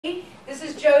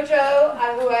Jojo,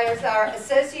 who is our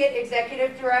Associate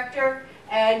Executive Director,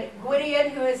 and Gwydion,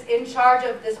 who is in charge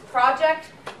of this project,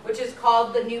 which is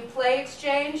called the New Play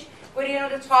Exchange.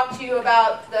 Gwydion will talk to you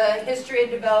about the history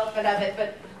and development of it,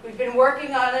 but we've been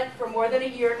working on it for more than a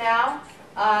year now,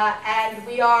 and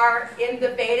we are in the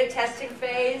beta testing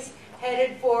phase,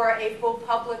 headed for a full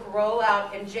public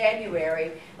rollout in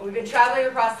January. And we've been traveling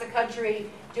across the country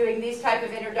doing these type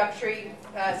of introductory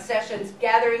sessions,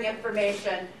 gathering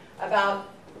information about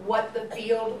what the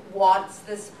field wants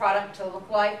this product to look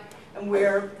like. And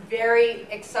we're very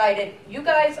excited. You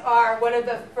guys are one of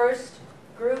the first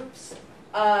groups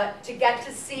to get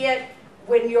to see it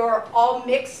when you're all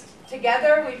mixed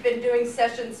together. We've been doing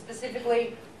sessions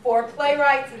specifically for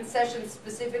playwrights and sessions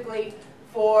specifically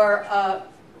for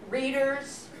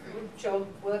readers, which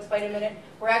we'll explain in a minute.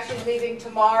 We're actually leaving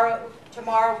tomorrow.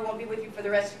 Tomorrow we won't be with you for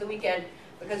the rest of the weekend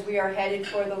because we are headed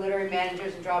for the Literary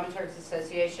Managers and Dramaturgs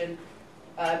Association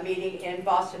meeting in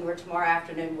Boston, where tomorrow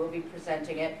afternoon we'll be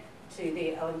presenting it to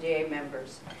the LMDA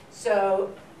members.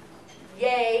 So,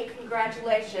 yay,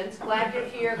 congratulations. Glad you're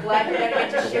here. Glad you're going to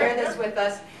get to share this with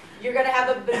us. You're going to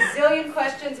have a bazillion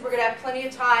questions. We're going to have plenty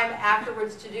of time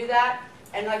afterwards to do that.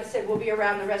 And like I said, we'll be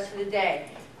around the rest of the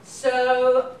day.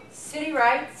 So,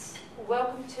 CityWrights,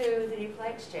 welcome to the New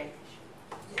Play Exchange.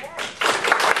 Yeah.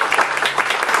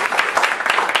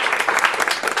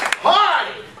 Hi!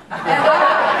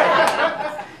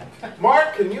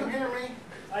 Mark, can you hear me?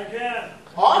 I can.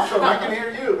 Awesome, I can hear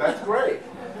you. That's great.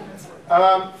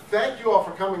 Thank you all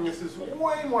for coming. This is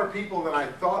way more people than I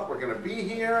thought were going to be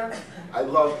here. I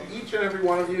love each and every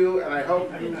one of you, and I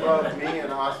hope you love me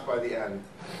and us by the end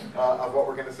of what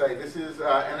we're going to say. This is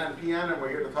NNPN, and we're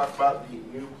here to talk about the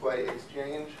New Play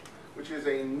Exchange, which is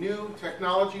a new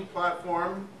technology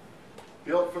platform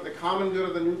built for the common good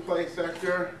of the new play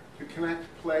sector to connect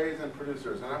plays and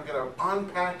producers. And I'm going to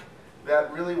unpack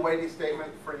that really weighty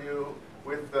statement for you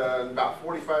with about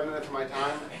 45 minutes of my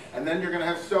time, and then you're going to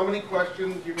have so many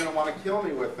questions you're going to want to kill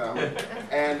me with them,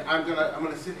 and I'm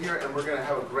going to sit here and we're going to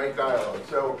have a great dialogue.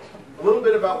 So a little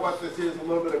bit about what this is, a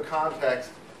little bit of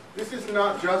context. This is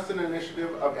not just an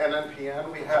initiative of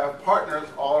NNPN. We have partners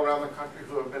all around the country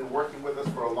who have been working with us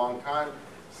for a long time.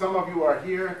 Some of you are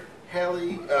here.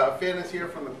 Haley Finn is here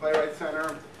from the Playwrights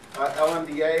Center.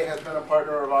 LMDA has been a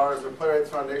partner of ours, the Playwrights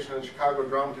Foundation and Chicago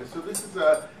Dramatists. So this is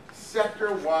a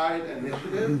sector-wide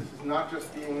initiative. This is not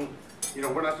just being,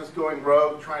 we're not just going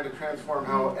rogue trying to transform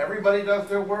how everybody does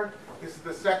their work. This is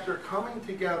the sector coming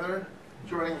together,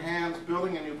 joining hands,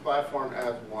 building a new platform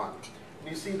as one. And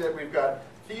you see that we've got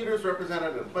theaters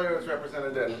represented and playwrights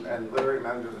represented and literary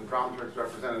managers and dramaturgs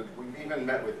represented. We've even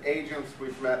met with agents.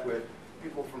 We've met with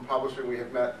people from publishing. We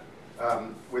have met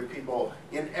with people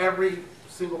in every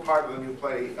single part of the new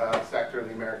play sector in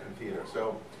the American theater.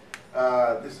 So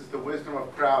this is the wisdom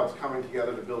of crowds coming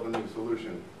together to build a new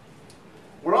solution.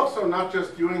 We're also not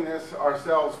just doing this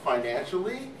ourselves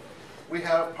financially. We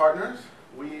have partners.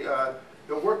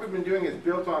 The work we've been doing is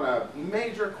built on a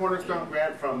major cornerstone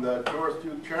grant from the Doris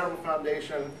Duke Charitable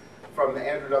Foundation, from the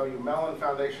Andrew W. Mellon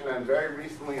Foundation, and very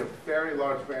recently a very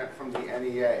large grant from the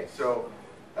NEA. So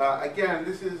again,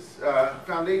 this is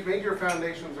major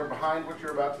foundations are behind what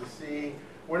you're about to see.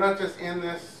 We're not just in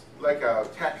this like a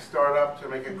tech startup to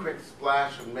make a quick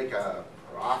splash and make a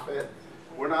profit.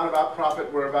 We're not about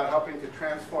profit, we're about helping to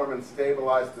transform and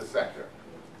stabilize the sector.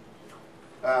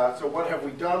 So what have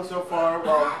we done so far?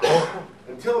 Well,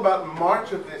 until about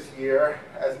March of this year,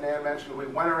 as Nan mentioned, we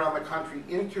went around the country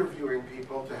interviewing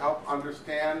people to help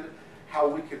understand how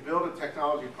we could build a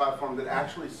technology platform that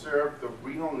actually served the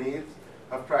real needs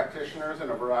of practitioners in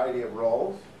a variety of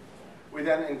roles. We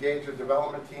then engaged a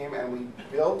development team and we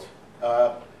built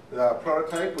the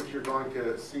prototype, which you're going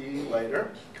to see later.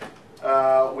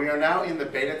 We are now in the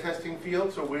beta testing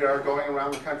field, so we are going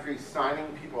around the country signing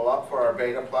people up for our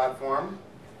beta platform,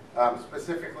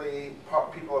 specifically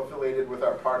people affiliated with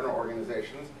our partner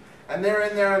organizations. And they're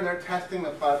in there and they're testing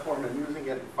the platform and using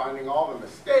it and finding all the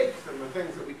mistakes and the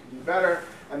things that we can do better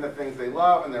and the things they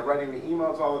love, and they're writing me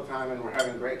emails all the time, and we're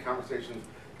having great conversations,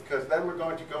 because then we're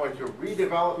going to go into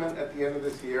redevelopment at the end of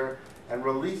this year and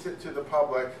release it to the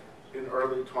public in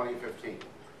early 2015.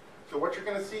 So what you're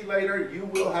going to see later, you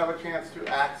will have a chance to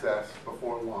access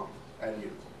before long and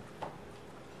use.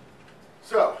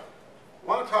 So, I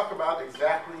want to talk about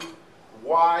exactly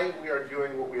why we are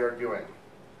doing what we are doing.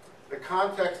 The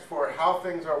context for how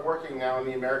things are working now in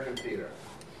the American theater.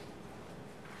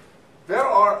 There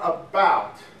are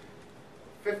about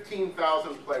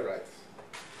 15,000 playwrights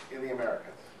in the Americas.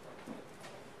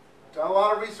 Done a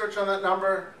lot of research on that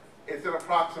number. It's an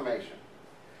approximation.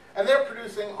 And they're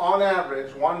producing, on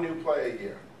average, one new play a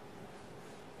year.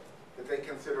 that they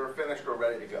consider finished or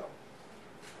ready to go.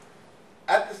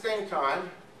 At the same time,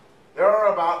 there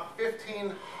are about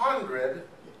 1,500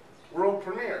 world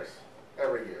premieres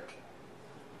every year.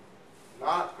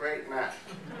 Not great math,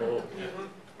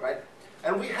 right?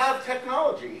 And we have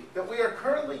technology that we are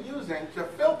currently using to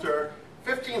filter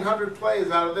 1,500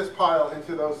 plays out of this pile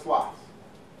into those slots.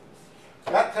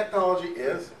 That technology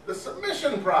is the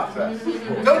submission process.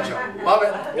 Don't you love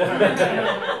it?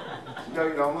 No,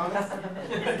 you don't love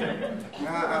it? No,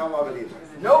 I don't love it either.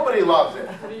 Nobody loves it.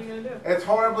 What are you going to do? It's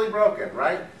horribly broken,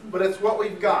 right? But it's what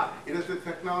we've got. It is the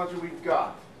technology we've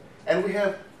got. And we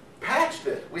have patched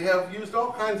it. We have used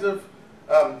all kinds of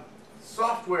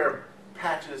software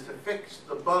patches to fix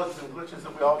the bugs and glitches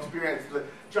that we all experience, the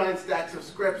giant stacks of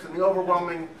scripts and the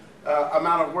overwhelming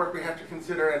amount of work we have to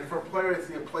consider. And for playwrights,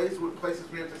 the places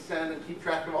we have to send and keep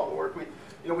track of all the work.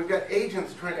 We've got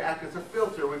agents trying to act as a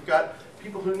filter. We've got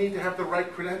people who need to have the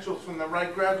right credentials from the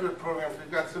right graduate programs.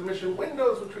 We've got submission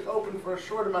windows, which we open for a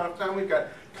short amount of time. We've got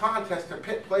contests to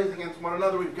pit plays against one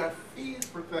another. We've got fees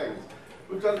for things.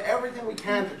 We've done everything we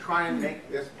can to try and make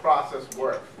this process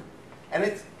work. And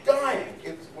it's dying.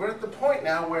 We're at the point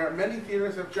now where many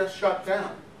theaters have just shut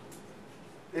down.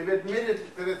 They've admitted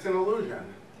that it's an illusion,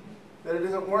 that it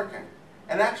isn't working.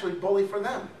 And actually, bully for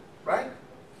them, right?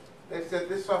 They've said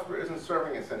this software isn't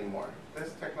serving us anymore.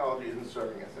 This technology isn't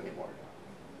serving us anymore.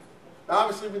 Now,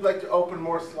 obviously, we'd like to open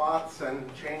more slots and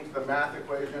change the math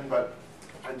equation, but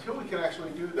until we can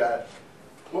actually do that,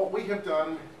 what we have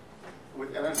done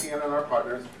with NNPN and our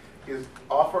partners is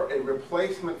offer a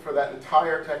replacement for that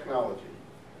entire technology.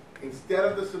 Instead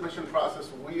of the submission process,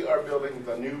 we are building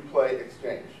the new play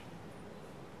exchange.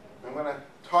 I'm going to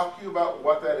talk to you about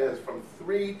what that is from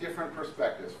 3 different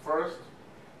perspectives. First,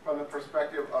 from the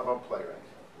perspective of a playwright.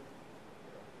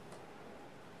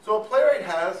 So a playwright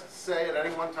has, say, at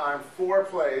any one time, 4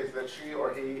 plays that she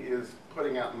or he is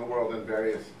putting out in the world in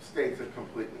various states of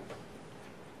completeness.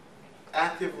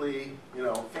 Actively,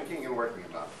 thinking and working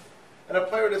about it. And a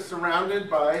playwright is surrounded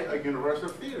by a universe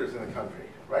of theaters in the country,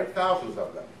 right? Thousands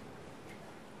of them.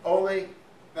 Only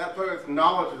that playwright's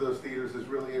knowledge of those theaters is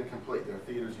really incomplete. There are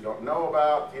theaters you don't know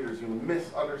about, theaters you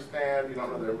misunderstand, you don't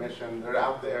know their mission, they're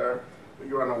out there, but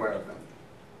you're unaware of them.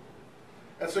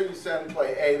 And so you send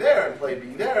play A there, and play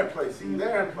B there, and play C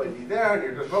there, and play D there, and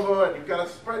you're just blah, blah, blah, and you've got a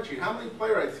spreadsheet. How many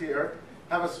playwrights here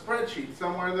have a spreadsheet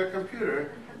somewhere in their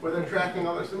computer where they're tracking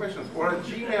all their submissions, or a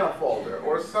Gmail folder,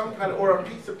 or some kind of, or a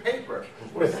piece of paper,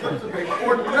 or slips of paper,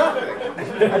 or nothing?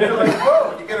 And you're like,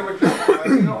 whoa, you get a rejection, like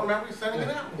you don't remember sending it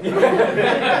out.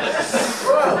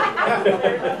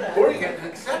 Whoa. Or you get an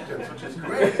acceptance, which is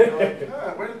great. You're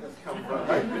like, where did this come from?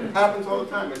 Right? It happens all the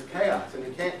time. It's chaos, and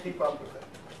you can't keep up with it.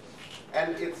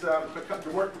 And it's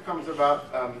the work becomes about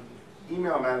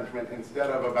email management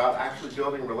instead of about actually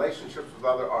building relationships with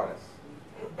other artists.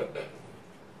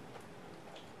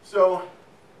 So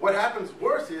what happens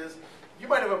worse is you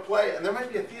might have a play, and there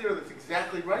might be a theater that's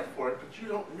exactly right for it, but you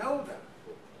don't know them.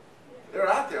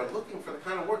 They're out there looking for the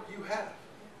kind of work you have.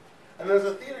 And there's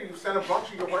a theater you send a bunch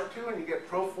of your work to, and you get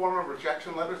pro forma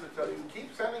rejection letters that tell you,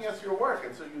 keep sending us your work.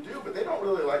 And so you do, but they don't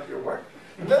really like your work.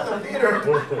 And there's a theater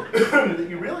that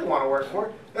you really want to work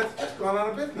for that's just gone out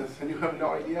of business, and you have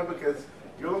no idea because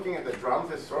you're looking at the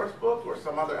Dramatis source book or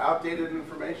some other outdated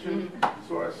information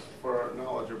source for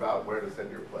knowledge about where to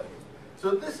send your play.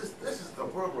 So this is the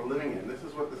world we're living in. This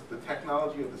is what the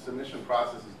technology of the submission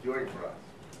process is doing for us.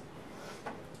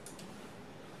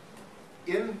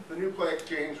 In the new play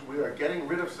exchange, we are getting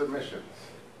rid of submissions.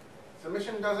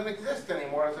 Submission doesn't exist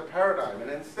anymore as a paradigm, and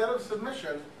instead of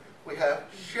submission, we have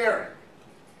sharing.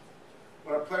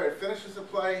 When a playwright finishes a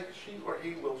play, she or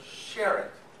he will share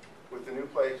it with the new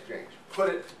play exchange. Put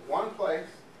it one place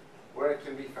where it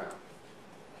can be found.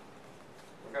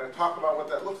 We're going to talk about what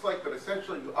that looks like, but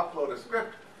essentially you upload a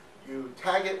script, you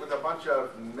tag it with a bunch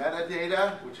of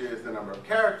metadata, which is the number of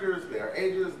characters, their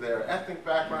ages, their ethnic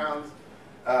backgrounds,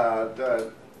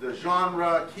 the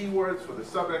genre, keywords for the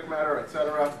subject matter,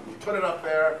 etc. You put it up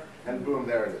there, and boom,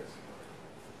 there it is.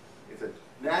 It's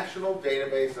a national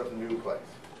database of new plays.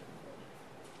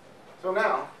 So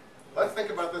now, let's think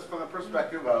about this from the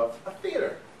perspective of a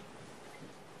theater.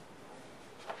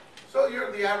 So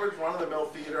you're the average run-of-the-mill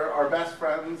theater, our best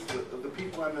friends, the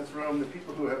people in this room, the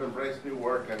people who have embraced new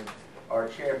work and are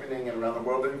championing it around the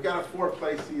world. And you've got a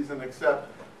 4-play season, except,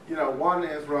 one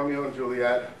is Romeo and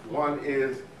Juliet, one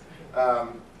is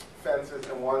Fences,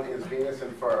 and one is Venus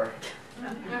and Fur.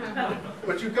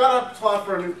 But you've got a slot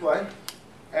for a new play,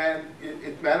 and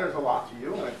it matters a lot to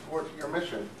you, and it's core to your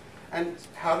mission. And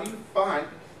how do you find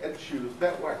and choose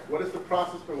that work? What is the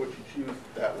process by which you choose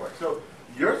that work? So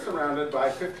you're surrounded by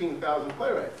 15,000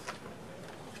 playwrights.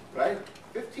 right?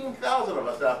 15,000 of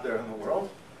us out there in the world,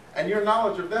 and your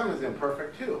knowledge of them is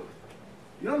imperfect too.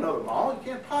 You don't know them all, you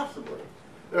can't possibly.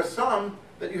 There's some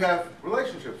that you have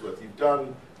relationships with. You've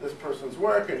done this person's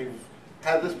work, and you've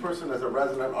had this person as a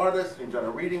resident artist, and you've done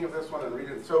a reading of this one and read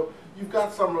it. So you've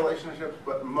got some relationships,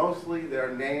 but mostly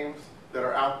they're names that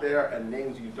are out there and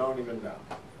names you don't even know.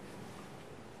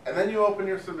 And then you open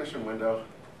your submission window,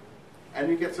 and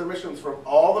you get submissions from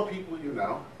all the people you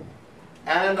know,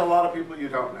 and a lot of people you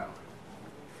don't know.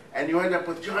 And you end up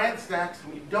with giant stacks,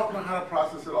 and you don't know how to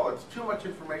process it all. It's too much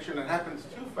information, it happens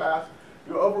too fast,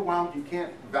 you're overwhelmed, you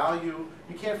can't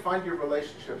find your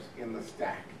relationships in the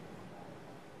stack.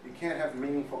 You can't have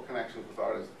meaningful connections with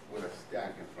artists with a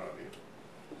stack in front of you.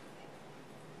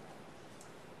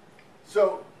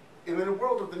 So, in the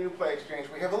world of the New Play Exchange,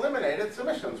 we have eliminated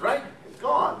submissions, right? It's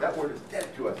gone. That word is dead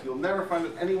to us. You'll never find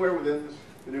it anywhere within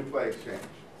the New Play Exchange.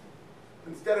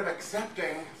 Instead of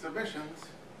accepting submissions,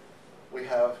 we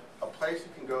have a place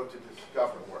you can go to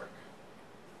discover work.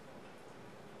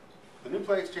 The New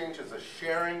Play Exchange is a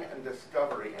sharing and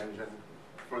discovery engine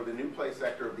for the New Play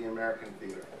sector of the American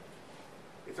theater.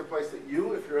 It's a place that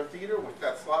you, if you're a theater with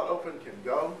that slot open, can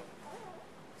go,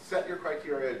 set your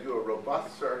criteria, do a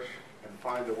robust search, and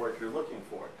find the work you're looking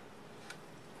for.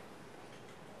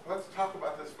 Let's talk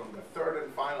about this from the third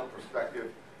and final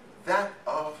perspective, that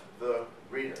of the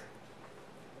reader,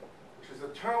 which is a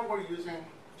term we're using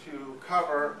to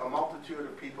cover a multitude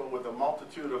of people with a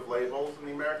multitude of labels in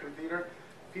the American theater,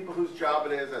 people whose job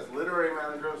it is as literary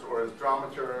managers or as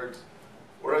dramaturgs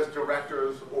or as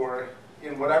directors or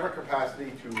in whatever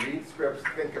capacity to read scripts,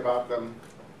 think about them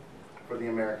for the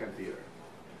American theater.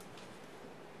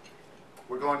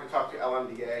 We're going to talk to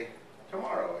LMDA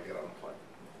tomorrow, I get on the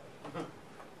plane.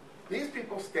 These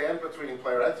people stand between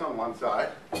playwrights on one side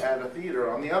and a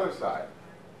theater on the other side.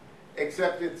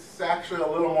 Except it's actually a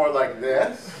little more like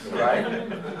this, right?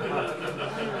 And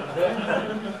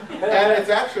it's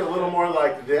actually a little more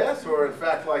like this, or in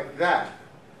fact like that.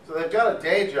 So they've got a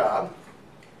day job,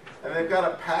 and they've got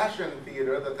a passion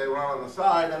theater that they run on the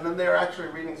side, and then they're actually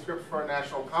reading scripts for a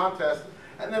national contest.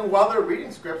 And then while they're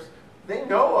reading scripts, they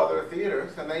know other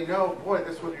theaters, and they know, boy,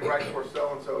 this would be right for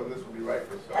so-and-so, and this would be right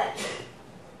for so-and-so.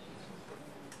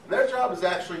 Their job is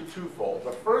actually twofold.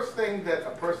 The first thing that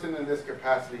a person in this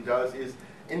capacity does is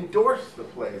endorse the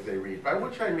plays they read, by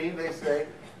which I mean they say,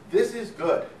 this is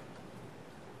good.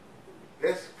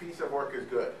 This piece of work is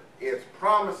good. It's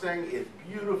promising, it's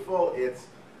beautiful, it's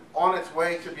on its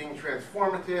way to being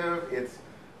transformative, it's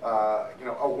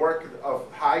a work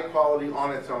of high quality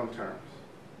on its own terms.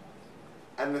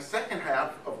 And the second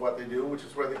half of what they do, which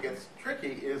is where it gets tricky,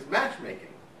 is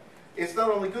matchmaking. It's not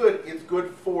only good, it's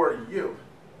good for you.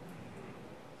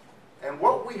 And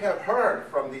what we have heard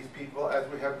from these people as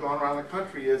we have gone around the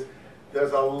country is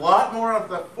there's a lot more of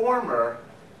the former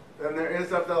than there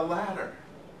is of the latter.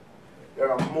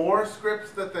 There are more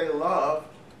scripts that they love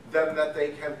than that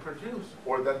they can produce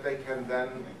or that they can then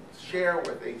share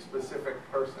with a specific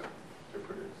person to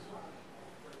produce.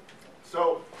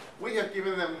 So we have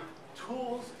given them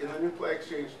tools in the New Play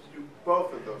Exchange to do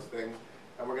both of those things,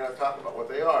 and we're going to talk about what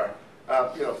they are.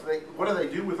 So what do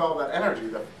they do with all that energy?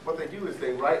 What they do is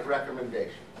they write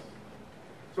recommendations.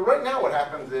 So right now what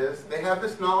happens is they have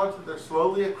this knowledge that they're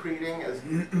slowly accreting as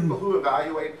people who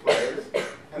evaluate plays,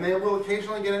 and they will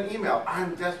occasionally get an email.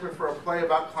 I'm desperate for a play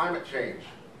about climate change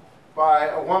by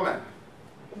a woman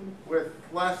with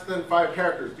less than 5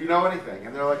 characters. Do you know anything?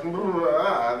 And they're like, and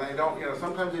they don't,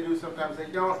 sometimes they do, sometimes they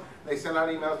don't. They send out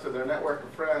emails to their network of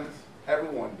friends.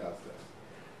 Everyone does this.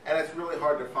 And it's really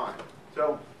hard to find.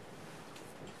 So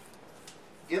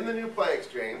in the New Play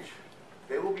Exchange,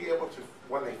 they will be able to,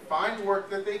 when they find work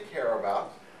that they care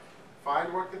about,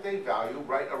 find work that they value,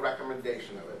 write a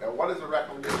recommendation of it. Now, what is a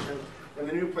recommendation? In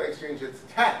the New Play Exchange, it's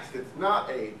text. It's not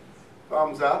a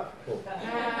thumbs up.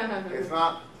 It's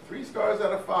not 3 stars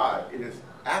out of 5. It is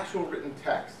actual written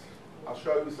text. I'll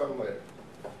show you some later.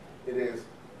 It is,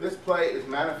 this play is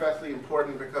manifestly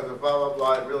important because of blah, blah,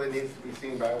 blah. It really needs to be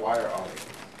seen by a wider audience.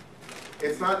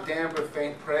 It's not damned with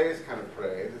faint praise kind of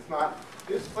praise. It's not,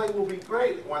 this play will be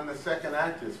great when the second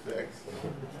act is fixed.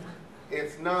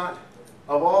 It's not,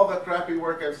 of all the crappy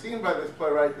work I've seen by this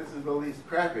playwright, this is the least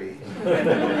crappy.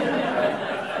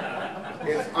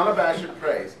 It's unabashed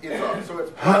praise. So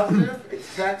it's positive,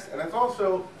 it's text, and it's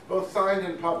also both signed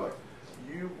and public.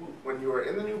 When you are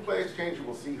in the New Play Exchange, you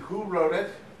will see who wrote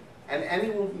it, and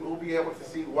anyone will be able to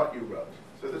see what you wrote.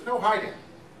 So there's no hiding.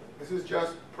 This is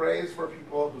just praise for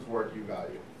people whose work you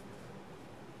value.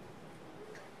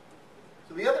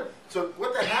 So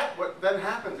what then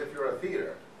happens if you're a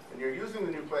theater and you're using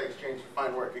the New Play Exchange to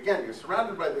find work? Again, you're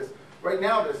surrounded by this. Right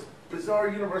now, this bizarre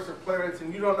universe of playwrights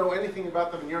and you don't know anything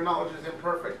about them and your knowledge is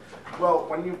imperfect. Well,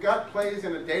 when you've got plays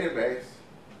in a database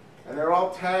and they're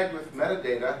all tagged with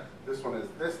metadata, this one is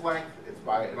this length, it's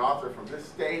by an author from this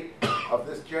state, of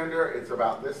this gender, it's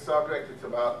about this subject,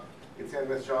 it's in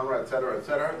this genre, etc.,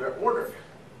 they're ordered.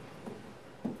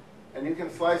 And you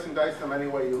can slice and dice them any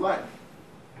way you like.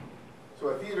 So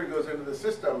a theater goes into the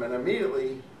system and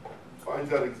immediately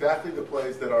finds out exactly the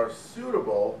plays that are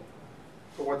suitable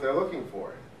for what they're looking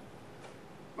for.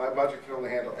 My budget can only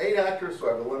handle 8 actors, so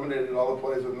I've eliminated all the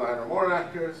plays with 9 or more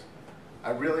actors.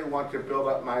 I really want to build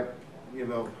up my,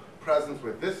 presence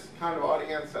with this kind of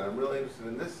audience, and I'm really interested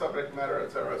in this subject matter,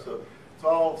 etc. So it's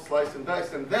all slice and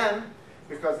dice. And then,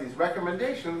 because these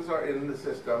recommendations are in the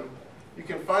system, you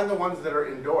can find the ones that are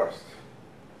endorsed.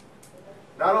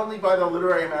 Not only by the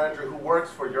literary manager who works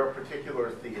for your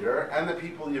particular theater and the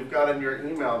people you've got in your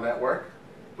email network,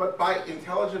 but by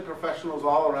intelligent professionals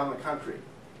all around the country.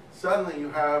 Suddenly you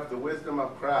have the wisdom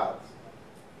of crowds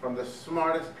from the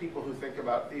smartest people who think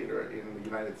about theater in the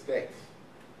United States.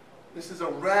 This is a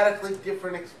radically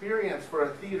different experience for a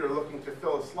theater looking to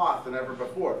fill a slot than ever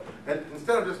before. And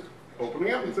instead of just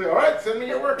opening up and say, all right, send me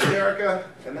your work, America,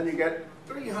 and then you get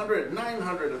 300,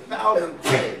 900, 1,000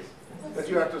 plays that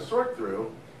you have to sort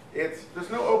through, there's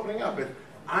no opening up.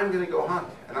 I'm going to go hunt,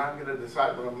 and I'm going to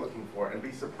decide what I'm looking for and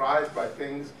be surprised by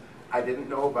things I didn't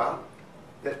know about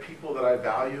that people that I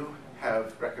value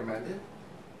have recommended.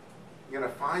 I'm going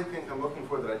to find things I'm looking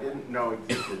for that I didn't know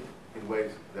existed in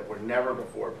ways that were never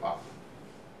before possible.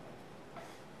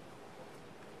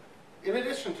 In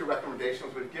addition to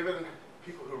recommendations, we've given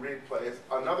people who read plays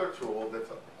another tool that's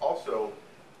also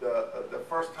the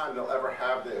first time they'll ever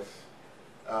have this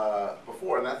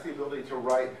before, and that's the ability to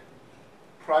write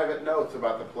private notes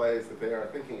about the plays that they are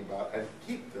thinking about and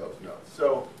keep those notes.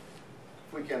 So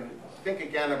if we can think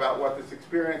again about what this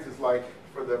experience is like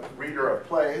for the reader of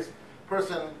plays,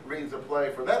 person reads a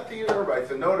play for that theater,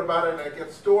 writes a note about it, and it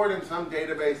gets stored in some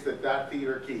database that that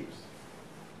theater keeps.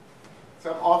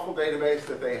 Some awful database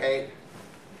that they hate,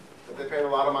 that they paid a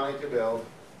lot of money to build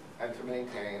and to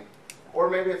maintain. Or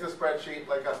maybe it's a spreadsheet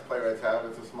like us playwrights have.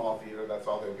 It's a small theater, that's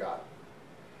all they've got.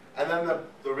 And then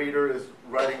the reader is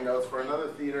writing notes for another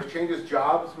theater, changes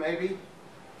jobs maybe,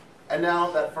 and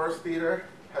now that first theater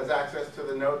has access to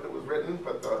the note that was written,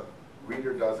 but the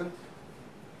reader doesn't.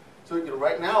 So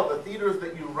right now, the theaters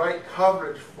that you write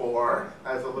coverage for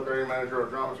as a literary manager or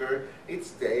dramaturg, it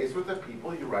stays with the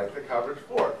people you write the coverage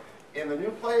for. In the new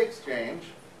play exchange,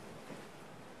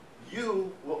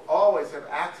 you will always have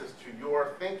access to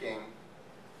your thinking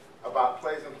about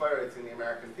plays and playwrights in the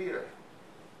American theater.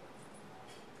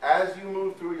 As you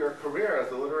move through your career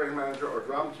as a literary manager or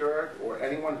dramaturg or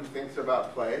anyone who thinks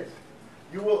about plays,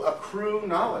 you will accrue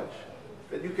knowledge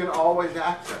that you can always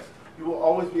access. You will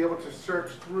always be able to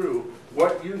search through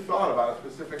what you thought about a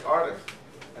specific artist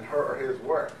and her or his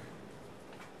work.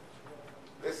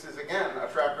 This is, again, a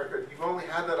track record. You've only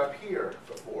had that up here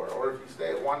before, or if you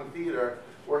stay at one theater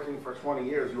working for 20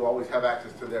 years, you always have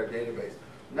access to their database.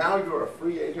 Now you're a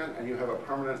free agent and you have a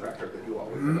permanent record that you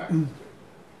always have access to.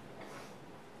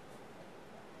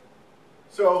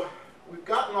 So we've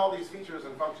gotten all these features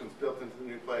and functions built into the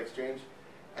new play exchange,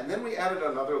 and then we added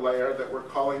another layer that we're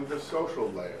calling the social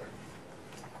layer.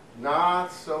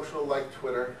 Not social like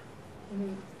Twitter,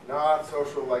 not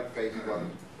social like Facebook,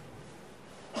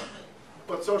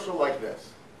 but social like this.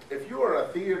 If you are a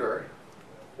theater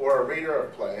or a reader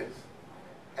of plays,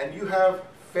 and you have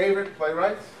favorite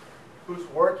playwrights whose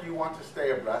work you want to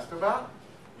stay abreast about,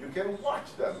 you can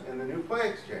watch them in the new play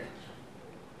exchange.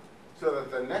 So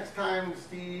that the next time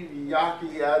Steve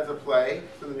Yaki adds a play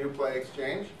to the new play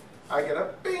exchange, I get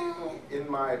a bing in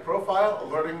my profile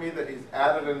alerting me that he's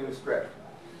added a new script.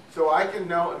 So I can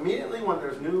know immediately when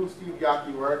there's new Steve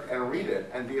Yaki work and read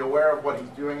it and be aware of what he's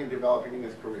doing and developing in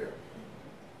his career.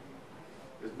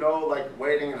 There's no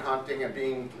waiting and hunting and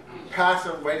being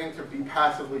passive, waiting to be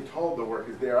passively told the work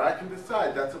is there. I can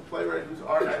decide that's a playwright whose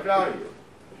art I value.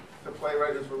 It's a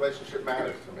playwright whose relationship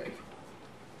matters to me.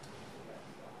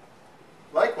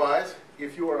 Likewise,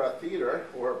 if you are a theater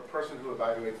or a person who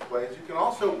evaluates plays, you can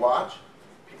also watch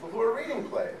people who are reading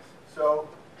plays. So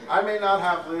I may not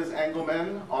have Liz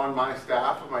Engelman on my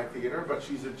staff of my theater, but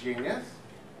she's a genius,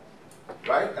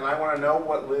 right? And I want to know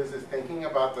what Liz is thinking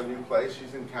about the new plays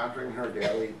she's encountering in her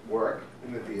daily work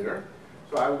in the theater.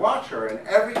 So I watch her, and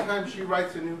every time she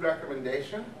writes a new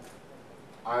recommendation,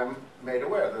 I'm made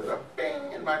aware. There's a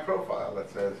bing in my profile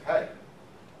that says, hey,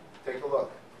 take a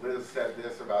look. Liz said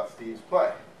this about Steve's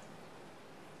play.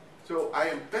 So I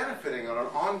am benefiting in an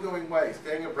ongoing way,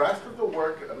 staying abreast of the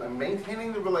work and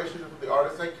maintaining the relationship with the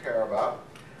artists I care about,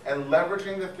 and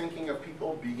leveraging the thinking of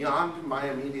people beyond my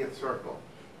immediate circle.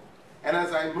 And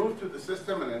as I move through the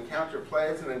system and encounter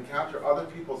plays and encounter other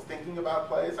people's thinking about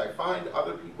plays, I find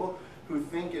other people who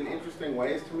think in interesting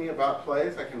ways to me about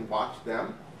plays. I can watch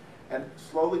them and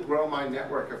slowly grow my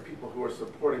network of people who are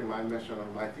supporting my mission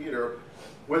of my theater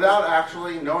without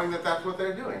actually knowing that that's what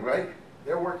they're doing, right?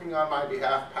 They're working on my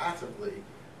behalf passively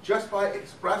just by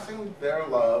expressing their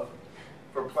love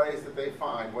for plays that they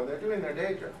find when they're doing their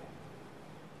day job.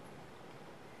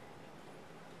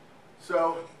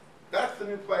 So that's the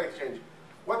new play exchange.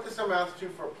 What this amounts to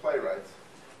for playwrights,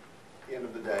 at the end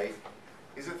of the day,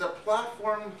 is it's a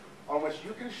platform on which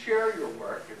you can share your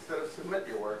work instead of submit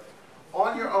your work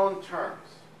on your own terms.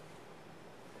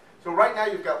 So right now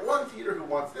you've got one theater who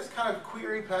wants this kind of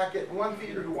query packet, and one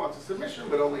theater who wants a submission,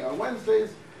 but only on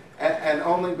Wednesdays, and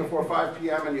only before 5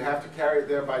 p.m., and you have to carry it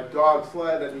there by dog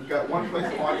sled, and you've got one place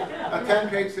that wants a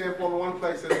 10-page sample, and one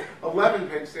place that's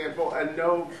 11-page sample, and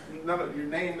none of your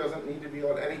name doesn't need to be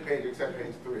on any page except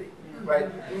page 3. Right?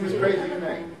 This crazy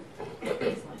thing.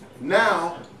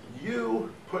 Now,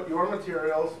 you put your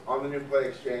materials on the new play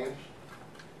exchange.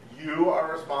 You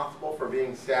are responsible for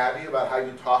being savvy about how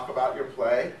you talk about your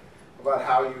play, about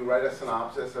how you write a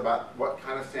synopsis, about what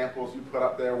kind of samples you put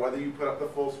up there. Whether you put up the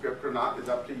full script or not is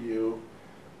up to you.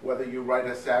 Whether you write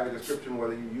a savvy description,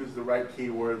 whether you use the right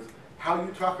keywords, how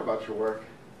you talk about your work,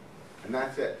 and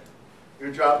that's it.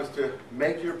 Your job is to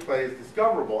make your plays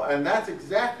discoverable, and that's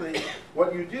exactly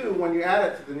what you do when you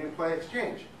add it to the new play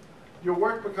exchange. Your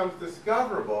work becomes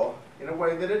discoverable in a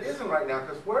way that it isn't right now,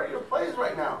 because where are your plays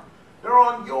right now? They're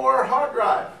on your hard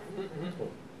drive.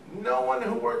 No one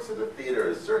who works at the theater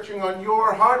is searching on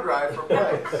your hard drive for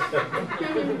plays.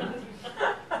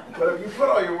 But if you put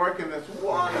all your work in this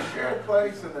one shared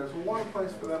place, and there's one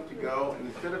place for them to go, and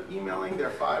instead of emailing their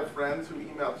 5 friends who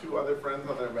email 2 other friends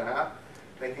on their behalf,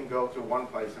 they can go to one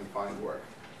place and find work.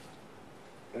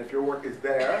 And if your work is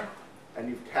there, and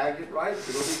you've tagged it right,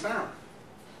 it'll be found.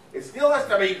 It still has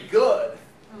to be good,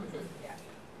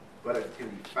 but it can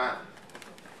be found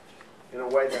in a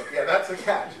way that, yeah, that's a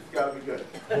catch. It's got to be good.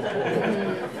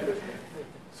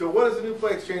 So what is the new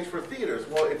play exchange for theaters?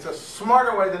 Well, it's a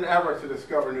smarter way than ever to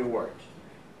discover new work.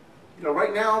 You know,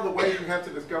 right now, the way you have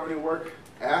to discover new work,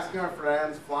 asking our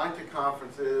friends, flying to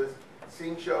conferences,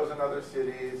 seeing shows in other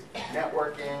cities,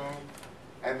 networking,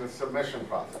 and the submission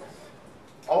process.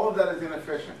 All of that is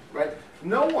inefficient, right?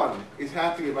 No one is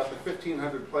happy about the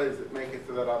 1,500 plays that make it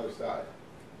to that other side.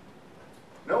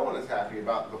 No one is happy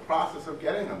about the process of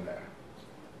getting them there.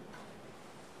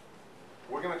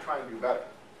 We're going to try and do better.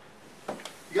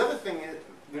 The other thing is,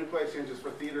 new play exchanges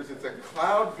for theaters, it's a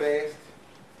cloud-based,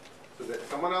 so that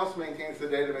someone else maintains the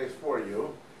database for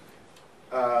you,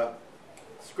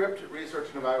 script research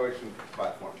and evaluation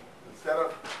platform. Instead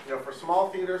of, for small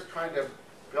theaters trying to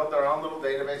build their own little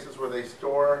databases where they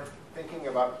store thinking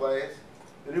about plays,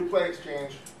 the new play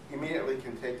exchange immediately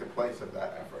can take the place of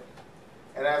that effort.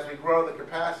 And as we grow the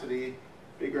capacity,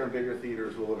 bigger and bigger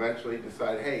theaters will eventually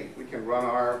decide, hey, we can run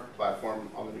our platform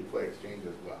on the new play exchange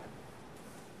as well.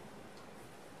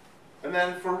 And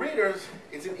then for readers,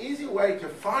 it's an easy way to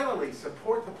finally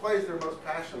support the plays they're most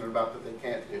passionate about that they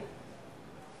can't do.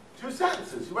 2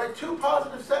 sentences. You write 2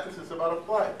 positive sentences about a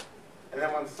play. And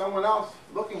then when someone else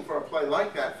looking for a play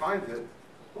like that finds it,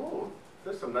 ooh,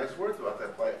 there's some nice words about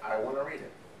that play. I want to read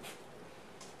it.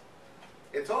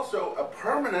 It's also a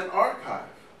permanent archive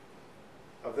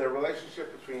of their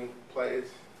relationship between plays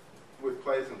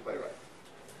and playwrights.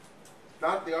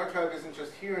 The archive isn't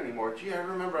just here anymore. Gee, I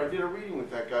remember I did a reading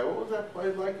with that guy. What was that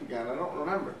play like again? I don't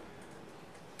remember.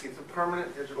 It's a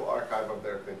permanent digital archive of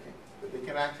their thinking that they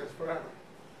can access forever.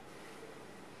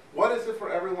 What is it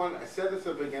for everyone? I said this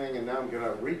at the beginning, and now I'm going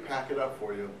to repack it up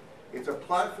for you. It's a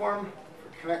platform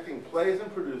for connecting plays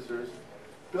and producers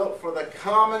built for the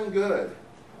common good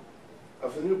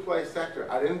of the new play sector.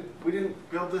 We didn't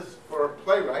build this for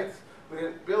playwrights. We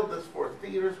didn't build this for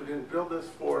theaters. We didn't build this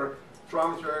for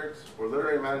dramaturgs or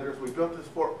literary managers. We built this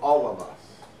for all of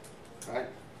us. Right?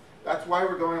 That's why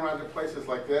we're going around to places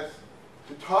like this,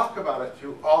 to talk about it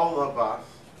to all of us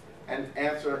and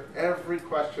answer every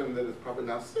question that is probably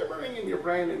now simmering in your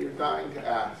brain and you're dying to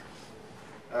ask.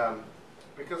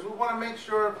 Because we want to make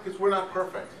sure, because we're not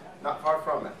perfect, not far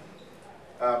from it.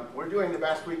 We're doing the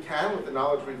best we can with the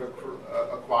knowledge we've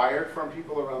acquired from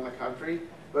people around the country,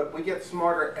 but we get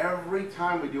smarter every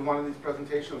time we do one of these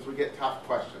presentations. We get tough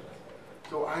questions.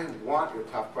 So I want your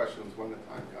tough questions when the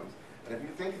time comes. And if you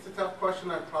think it's a tough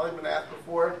question I've probably been asked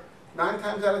before, 9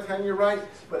 times out of 10 you're right,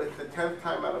 but it's the 10th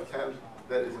time out of 10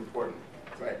 that is important,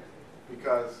 right?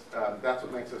 Because that's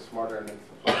what makes us smarter and makes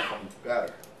the platform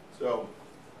better. So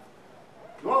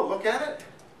you want to look at it?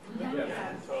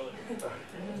 Yeah, totally.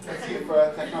 Let's see if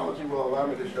technology will allow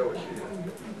me to show it to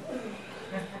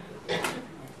you.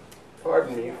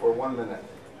 Pardon me for 1 minute.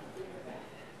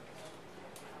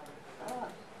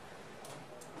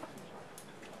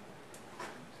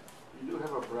 You do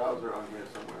have a browser on here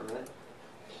somewhere, right?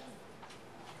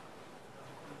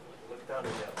 Look down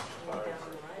again.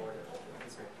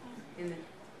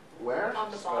 Where? On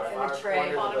the bottom. In the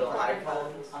tray. Bottom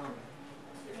icons.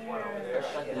 One over there.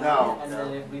 No. And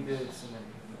then it reboots and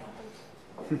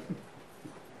then.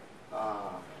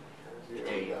 Here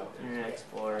There we you go. go. Internet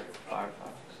Explorer,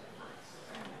 Firefox.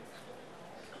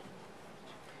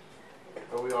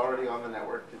 Are we already on the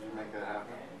network? Did you make that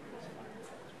happen?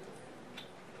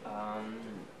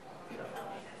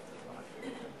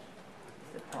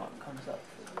 The prompt comes up.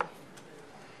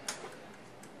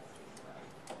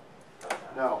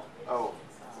 No. Oh.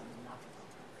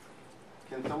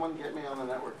 Can someone get me on the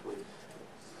network, please?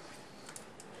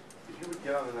 If you would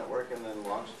get on the network and then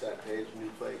launch that page,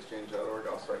 newplayexchange.org,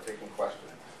 I'll start taking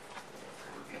questions.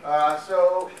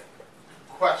 So,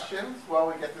 questions while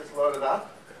we get this loaded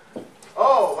up.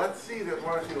 Oh, let's see, there's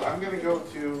one or two. I'm going to go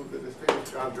to the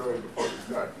distinguished John Jordan before we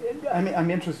start. I'm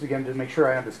interested again to make sure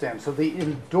I understand. So the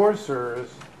endorsers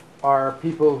are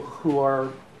people who are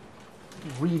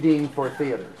reading for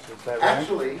theaters, is that right?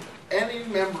 Actually, any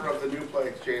member of the New Play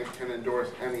Exchange can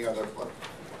endorse any other play.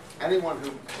 Anyone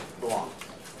who belongs.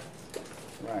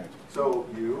 Right. So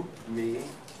you, me,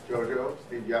 Jojo,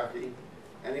 Steve Yaki,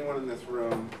 anyone in this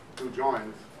room who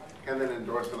joins can then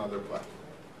endorse another play.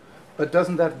 But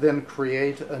doesn't that then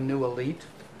create a new elite?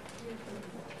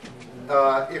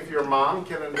 If your mom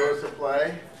can endorse a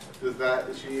play,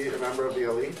 is she a member of the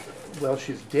elite? Well,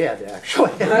 she's dead,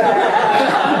 actually. Yes,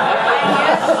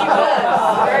 she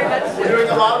was. Very much so. We're doing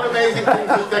a lot of amazing things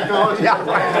with technology.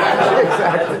 Yeah,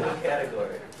 exactly.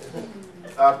 Category.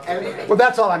 Well,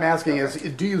 that's all I'm asking is,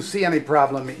 do you see any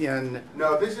problem in...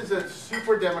 No, this is a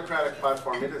super democratic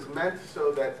platform. It is meant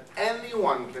so that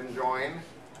anyone can join,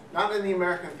 not in the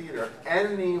American theater,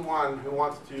 anyone who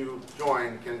wants to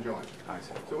join can join. I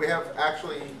see. So we have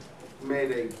actually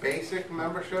made a basic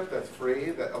membership that's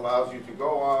free that allows you to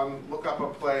go on, look up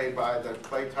a play by the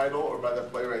play title or by the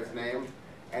playwright's name,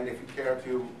 and if you care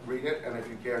to read it, and if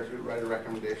you care to write a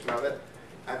recommendation of it.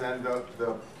 And then the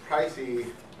priced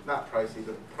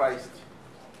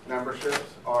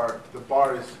memberships the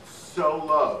bar is so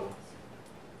low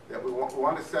that we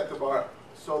want to set the bar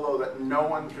so low that no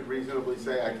one could reasonably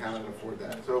say, I cannot afford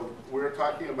that. So we're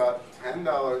talking about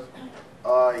 $10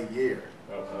 a year.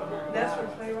 That's for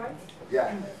playwrights?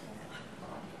 Yeah.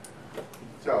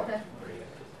 So,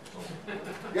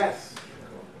 yes.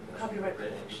 Copyright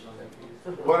protection.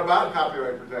 What about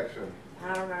copyright protection?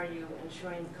 How are you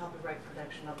ensuring copyright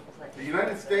protection of the play? The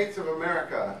United States of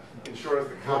America ensures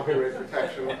the copyright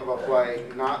protection of a play,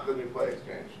 not the New Play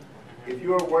Exchange. If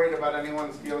you are worried about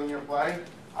anyone stealing your play,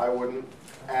 I wouldn't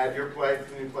add your play to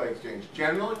the New Play Exchange.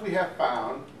 Generally, we have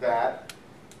found that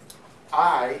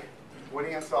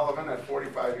Gwydion Sullivan at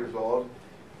 45 years old,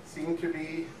 seem to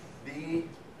be the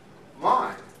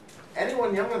line.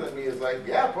 Anyone younger than me is like,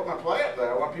 yeah, put my play up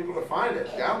there. I want people to find it,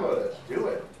 download it, do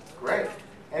it. Great.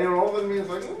 Anyone older than me is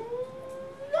like, I'm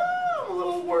a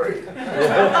little worried. And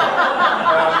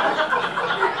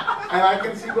I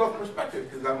can see both perspectives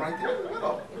because I'm right there in the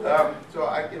middle. So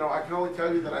I can only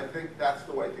tell you that I think that's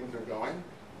the way things are going,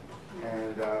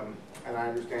 and I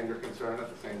understand your concern at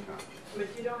the same time. But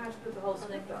you don't have to put the whole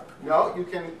script up. No, you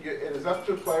can. It is up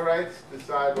to playwrights to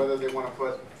decide whether they want to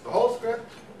put the whole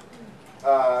script,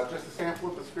 just a sample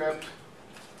of the script,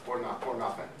 or not, or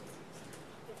nothing.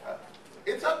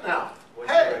 It's up now. What's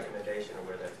Hey, your recommendation of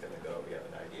where that's going to go? Do you have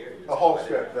an idea? Or you just the whole let it-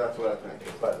 script. That's what I think.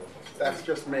 But that's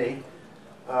just me.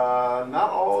 Not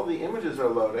all the images are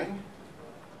loading,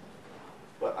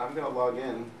 but I'm going to log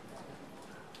in.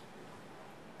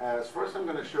 As first, I'm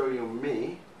going to show you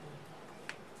me.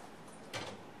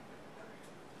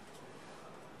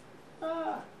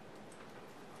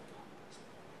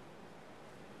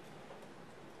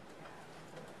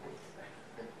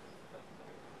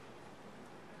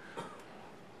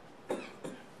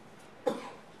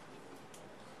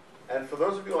 And for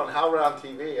those of you on HowlRound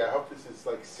TV, I hope this is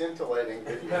like scintillating.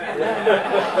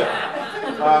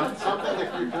 Something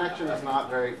if your connection is not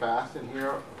very fast in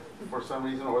here for some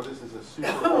reason, or this is a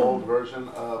super old version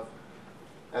of,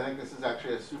 I think this is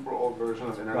actually a super old version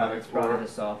of Internet It's brought Explorer. the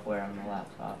software on the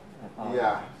laptop. I apologize.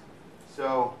 Yeah.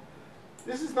 So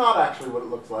this is not actually what it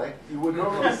looks like. You would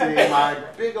normally see my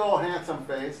big old handsome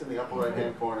face in the upper right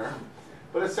hand corner.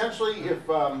 But essentially, if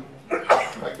I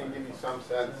can give you some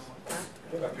sense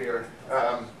up here,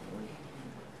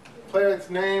 playwright's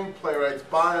name, playwright's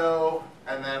bio,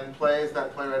 and then plays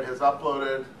that playwright has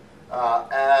uploaded,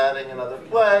 adding another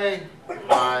play,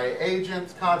 my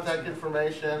agent's contact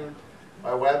information,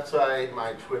 my website,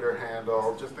 my Twitter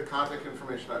handle, just the contact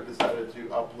information I've decided to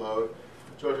upload.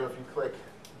 Jojo, if you click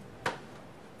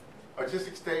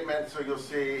artistic statement, so you'll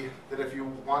see that if you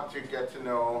want to get to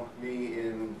know me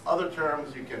in other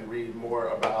terms, you can read more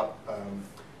about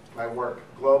my work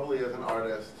globally as an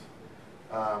artist.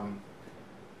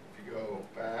 If you go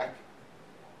back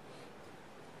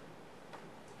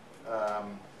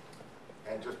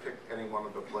and just pick any one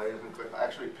of the plays and click,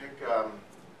 actually pick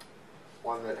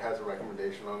one that has a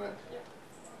recommendation on it.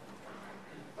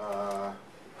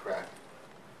 Crack.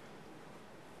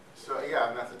 So yeah,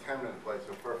 and that's a 10-minute play,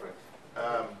 so perfect.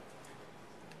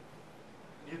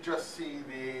 You just see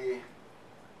the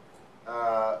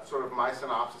sort of my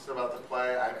synopsis about the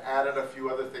play. I've added a few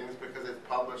other things because it's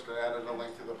published. I added a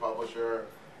link to the publisher.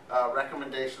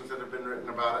 Recommendations that have been written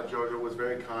about it. Jojo was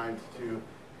very kind to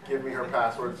give me her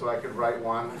password so I could write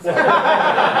one.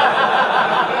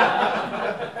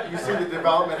 You see the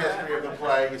development history of the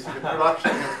play. You see the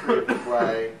production history of the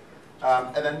play.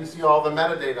 And then you see all the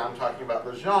metadata I'm talking about,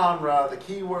 the genre, the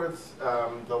keywords,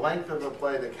 the length of the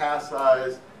play, the cast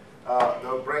size,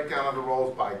 the breakdown of the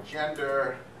roles by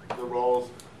gender, the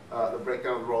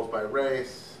breakdown of the roles by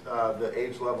race, the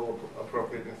age level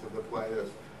appropriateness of the play.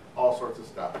 There's all sorts of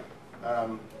stuff.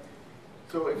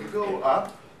 So if you go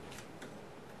up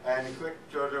and you click,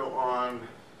 Jojo, on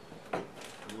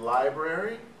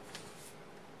library,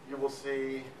 you will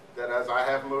see that as I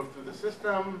have moved through the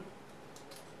system,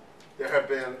 there have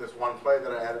been this one play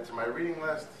that I added to my reading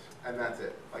list, and that's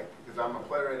it. Like, because I'm a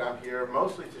playwright, I'm here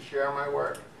mostly to share my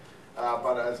work.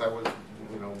 But as I was,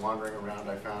 wandering around,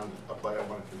 I found a play I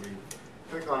wanted to read.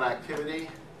 Click on activity.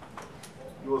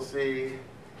 You will see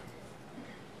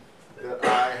that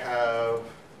I have,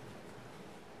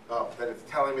 that it's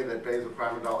telling me that Basil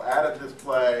Primandal added this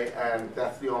play, and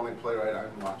that's the only playwright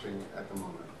I'm watching at the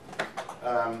moment.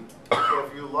 So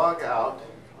if you log out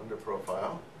under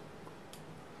profile,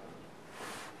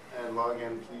 and log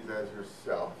in, please, as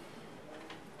yourself.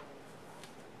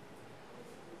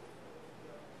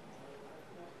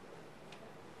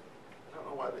 I don't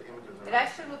know why the images are. It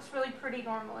actually looks really pretty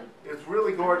normally. It's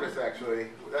really gorgeous, actually.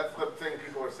 That's the thing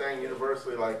people are saying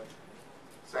universally, like,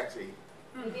 sexy.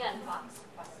 Maybe on Fox.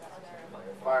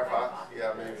 Firefox,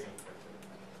 yeah, maybe.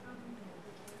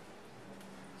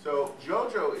 So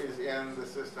Jojo is in the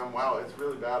system. Wow, it's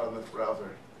really bad on this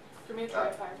browser. Can we try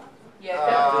Firefox?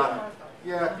 Yeah,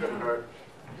 Yeah, it couldn't hurt.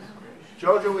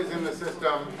 Jojo is in the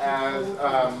system as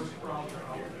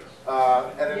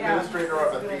an administrator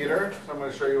of a theater. So I'm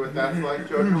going to show you what that's like.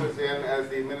 Jojo is in as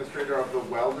the administrator of the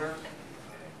Welders,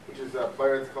 which is a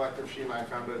playwrights collective she and I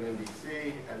founded in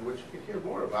DC, and which you can hear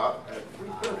more about at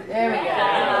 3:30. There we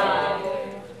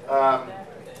go.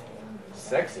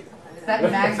 Sexy.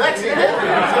 Sexy.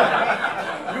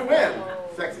 You win.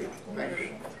 Sexy. Thank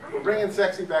you. We're bringing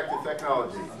sexy back to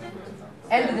technology.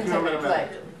 End of the 10-minute play.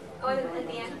 Oh, at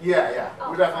the end? Yeah.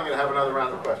 We're definitely going to have another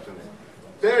round of questions.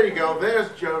 There you go. There's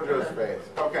Jojo's face.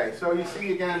 Okay, so you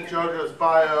see again Jojo's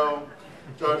bio,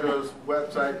 Jojo's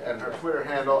website, and her Twitter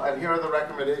handle. And here are the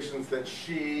recommendations that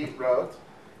she wrote.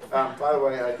 By the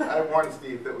way, I warned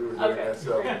Steve that we were doing this.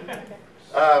 So,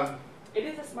 It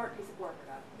is a smart piece of work,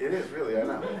 though. it is really, I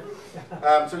know.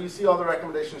 So you see all the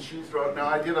recommendations she's wrote. Now,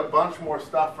 I did a bunch more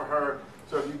stuff for her.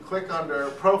 So if you click under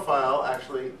profile,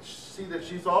 actually see that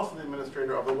she's also the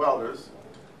administrator of the Welders.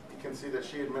 You can see that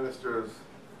she administers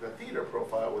the theater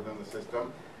profile within the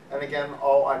system. And again,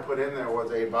 all I put in there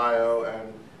was a bio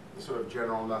and the sort of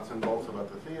general nuts and bolts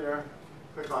about the theater.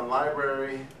 Click on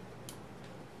library.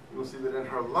 You will see that in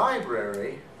her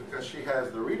library, because she has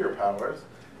the reader powers,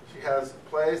 she has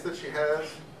plays that she has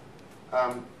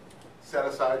set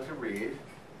aside to read.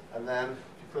 And then if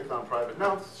you click on private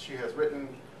notes, she has written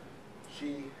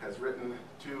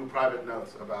 2 private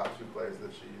notes about 2 plays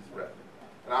that she's read.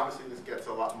 And obviously this gets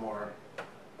a lot more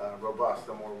robust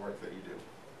the more work that you do.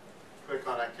 Click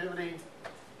on activity.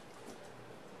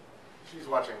 She's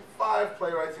watching 5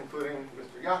 playwrights, including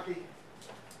Mr. Yaki,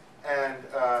 and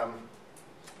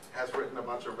has written a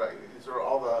bunch of, these are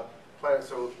all the plays.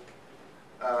 So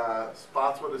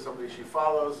Spotswood is somebody she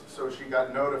follows, so she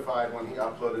got notified when he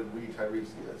uploaded We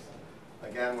Tiresias.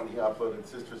 Again, when he uploaded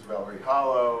Sisters of Ellery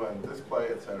Hollow and this play,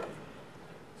 etc.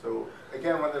 So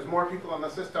again, when there's more people in the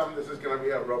system, this is going to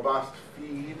be a robust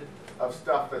feed of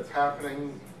stuff that's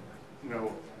happening,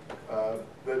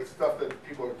 the stuff that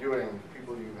people are doing,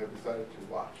 people you have decided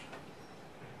to watch.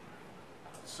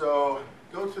 So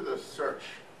go to the search.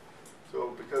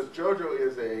 So because Jojo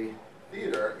is a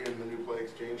theater in the New Play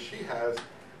Exchange, she has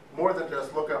more than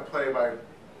just look up play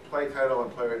title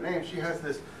and playwright name. She has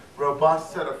this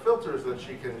robust set of filters that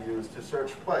she can use to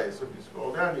search plays. So if you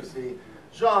scroll down, you see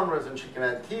genres, and she can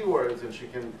add keywords, and she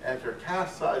can enter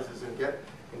cast sizes and get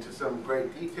into some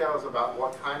great details about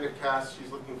what kind of cast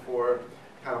she's looking for,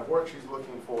 kind of work she's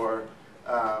looking for.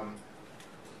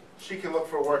 She can look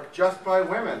for work just by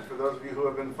women. For those of you who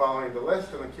have been following the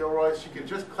list and the Kilroys, she can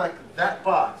just click that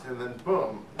box, and then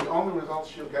boom, the only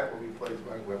results she'll get will be plays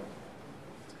by women.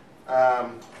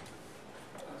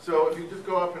 So if you just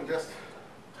go up and just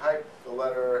type the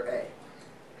letter A,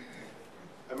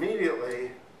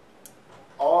 immediately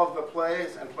all of the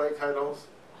plays and play titles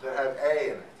that have A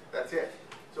in it. That's it.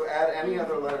 So add any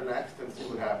other letter next and see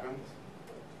what happens.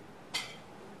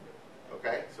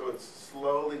 Okay, so it's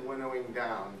slowly winnowing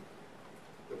down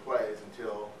the plays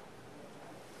until,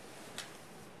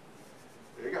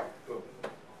 there you go, boom,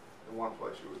 the one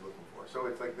play she was looking for. So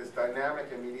it's like this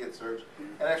dynamic immediate search.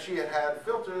 And if she had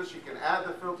filters, she can add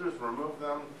the filters, remove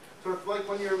them. So it's like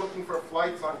when you're looking for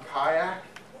flights on kayak,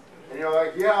 and you're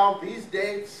like, yeah, these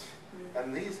dates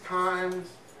and these times,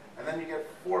 and then you get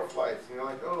 4 flights, and you're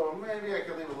like, oh, maybe I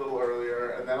could leave a little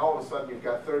earlier, and then all of a sudden you've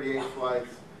got 38 flights,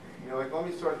 and you're like, let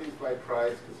me sort these by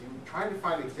price, because you're trying to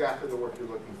find exactly the work you're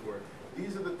looking for.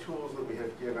 These are the tools that we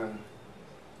have given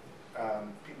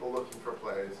people looking for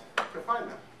plays to find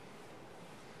them.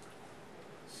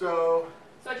 So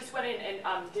I just went in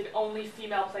and did only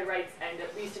female playwrights and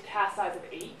at least a cast size of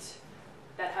 8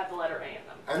 that have the letter A in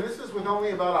them. And this is with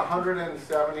only about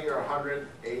 170 or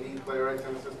 180 playwrights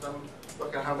in the system.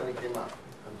 Look at how many came up.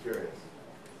 I'm curious.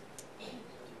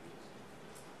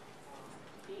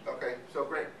 Okay, so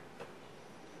great.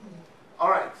 All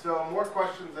right, so more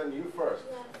questions than you first.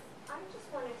 Yes, I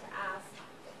just wanted to ask,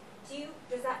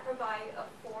 does that provide a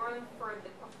forum for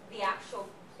the actual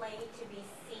play to be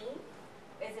seen?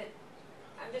 Is it,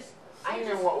 Seen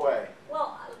in what way?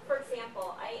 Well, for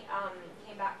example, I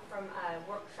came back from a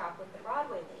workshop with the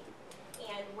Broadway League,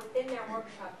 and within their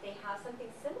workshop they have something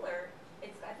similar.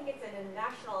 I think it's in a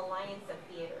National Alliance of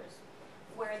Theaters,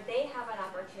 where they have an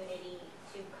opportunity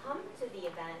to come to the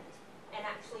event and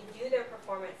actually do their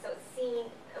performance. So it's seen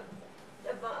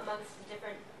amongst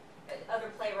different other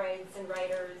playwrights and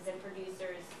writers and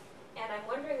producers. And I'm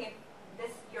wondering if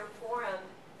your forum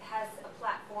has a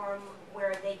platform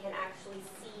where they can actually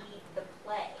see the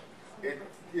play.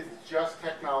 It's just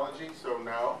technology, so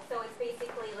no. So it's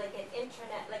basically like an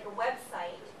internet, like a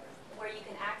website where you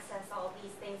can access all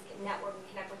these things, can network and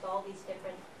connect with all these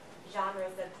different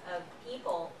genres of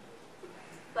people.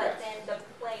 But Yes. then the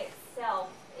play itself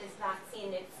is not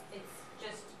seen. It's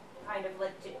just kind of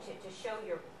like to show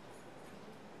your.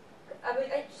 I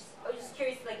was just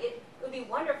curious. Like it would be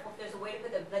wonderful if there's a way to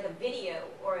put a video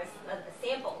or a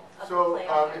sample of the play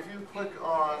on there. If you click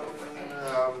on,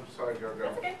 sorry, Jojo.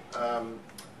 That's okay.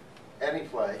 Any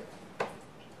play,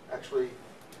 actually,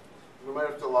 we might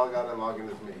have to log out and log in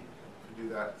as me. If you do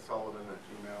that, Sullivan at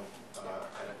Gmail,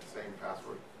 and it's the same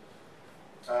password.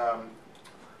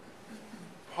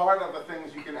 Part of the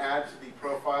things you can add to the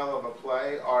profile of a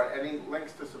play are any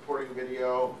links to supporting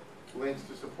video, links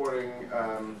to supporting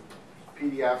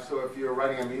PDFs. So if you're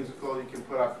writing a musical, you can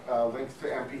put up links to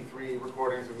MP3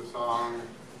 recordings of the song.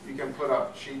 You can put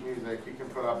up sheet music. You can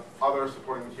put up other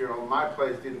supporting material. My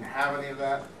plays didn't have any of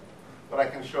that, but I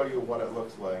can show you what it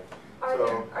looks like. Are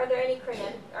there any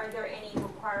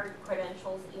required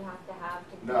credentials that you have to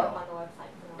put up on the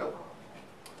website? Nope.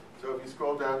 So if you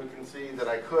scroll down, you can see that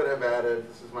I could have added,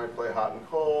 this is my play Hot and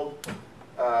Cold.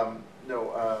 Yeah,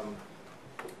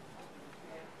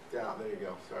 there you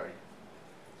go, sorry.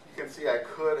 You can see I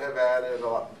could have added,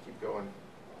 I'll have to keep going.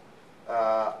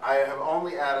 I have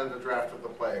only added a draft of the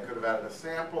play. I could have added a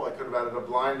sample, I could have added a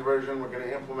blind version. We're going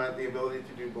to implement the ability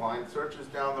to do blind searches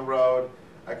down the road.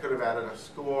 I could have added a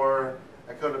score.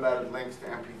 I could have added links to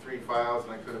MP3 files,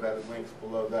 and I could have added links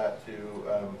below that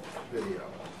to video.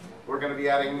 We're going to be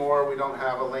adding more. We don't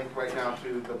have a link right now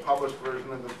to the published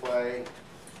version of the play,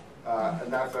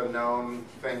 and that's a known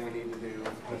thing we need to do.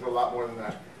 There's a lot more than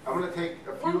that. I'm going to take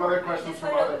a few other questions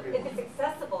from other people. If it's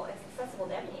accessible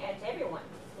to everyone.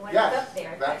 When Yes, it's up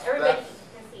there, that's- everybody that's-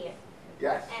 can see it.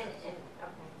 Yes. And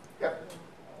okay. Yep.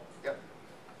 Yep.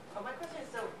 Oh, my question is,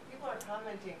 so people are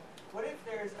commenting, what if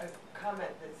there's a comment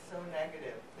that's so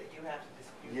negative that you have to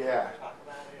dispute it or talk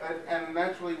about it? And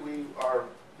naturally we are,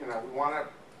 we want to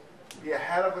be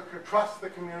ahead of trust the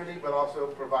community, but also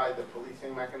provide the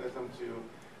policing mechanism to.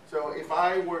 So if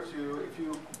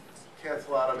you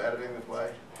cancel out of editing the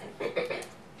play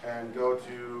and go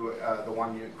to the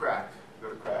one you cracked, go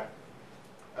to crack.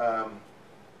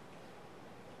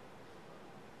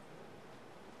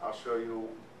 I'll show you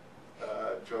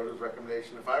Jojo's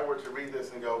recommendation. If I were to read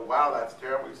this and go, wow, that's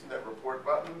terrible, you see that report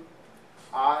button?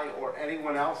 I or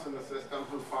anyone else in the system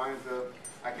who finds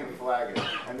I can flag it.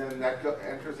 And then that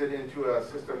enters it into a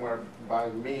system whereby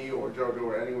me or Jojo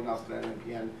or anyone else in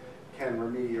NNPN can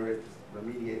remediate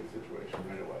the situation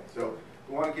right away. So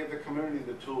we want to give the community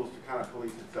the tools to kind of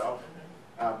police itself,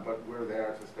 but we're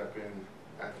there to step in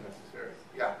as necessary.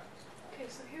 Yeah? Okay,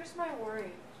 so here's my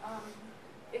worry.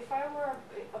 If I were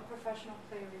a professional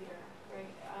play reader,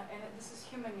 right, and this is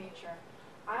human nature,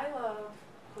 I love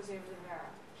Jose Rivera.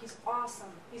 He's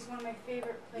awesome. He's one of my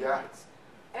favorite playwrights.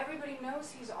 Yeah. Everybody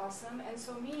knows he's awesome, and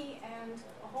so me and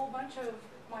a whole bunch of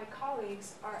my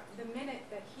colleagues are, the minute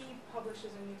that he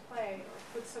publishes a new play or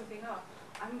puts something up,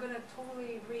 I'm going to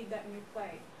totally read that new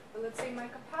play. But let's say my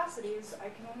capacity is I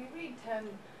can only read 10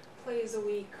 plays a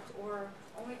week or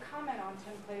only comment on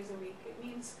 10 plays a week. It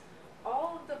means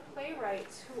all of the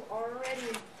playwrights who are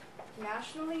already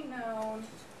nationally known,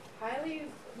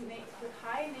 with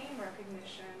high name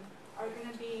recognition, are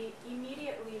going to be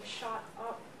immediately shoot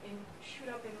up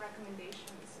in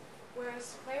recommendations.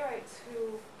 Whereas playwrights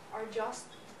who are just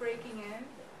breaking in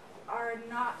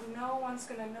no one's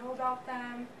going to know about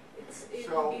them. It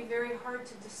will be very hard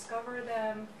to discover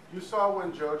them. You saw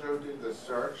when Jojo did the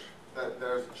search that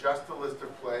there's just a list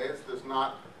of plays. There's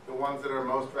not the ones that are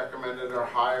most recommended or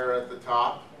higher at the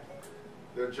top.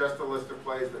 They're just a list of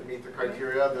plays that meet the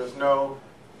criteria. There's no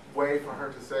way for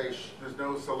her to say, there's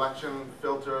no selection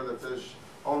filter that says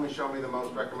only show me the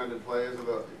most recommended plays.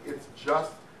 It's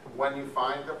just when you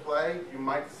find the play, you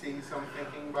might see some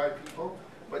thinking by people,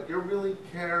 but you really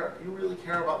care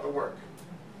about the work,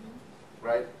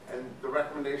 right? And the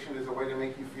recommendation is a way to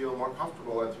make you feel more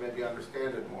comfortable and to maybe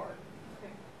understand it more.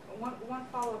 Okay. One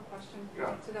follow-up question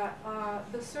to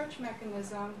that. The search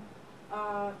mechanism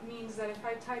means that if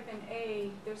I type in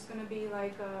A, there's going to be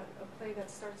like a play that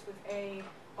starts with A,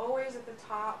 always at the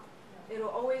top. It'll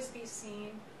always be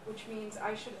seen, which means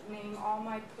I should name all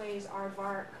my plays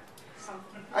Aardvark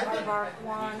something. Aardvark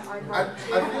 1,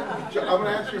 Aardvark 2. I'm going to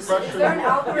answer your question. Is there an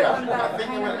algorithm that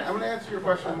I'm going to answer your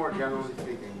question more generally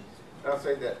speaking. I'll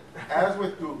say that, as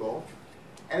with Google,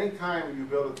 anytime you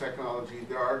build a technology,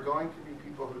 there are going to be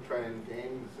people who try and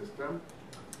game the system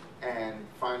and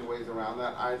find ways around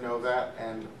that. I know that,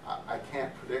 and I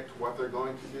can't predict what they're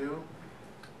going to do.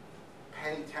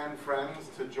 Pay 10 friends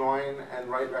to join and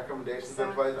write recommendations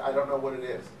of plays. I don't know what it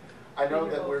is. I know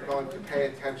that we're going to pay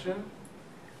attention.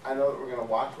 I know that we're going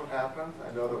to watch what happens.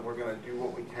 I know that we're going to do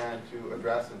what we can to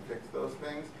address and fix those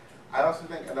things. I also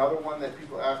think another one that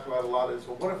people ask about a lot is,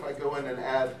 well, what if I go in and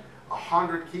add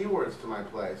 100 keywords to my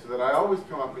play so that I always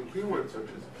come up in keyword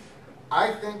searches?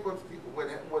 I think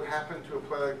what happened to a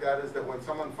play like that is that when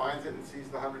someone finds it and sees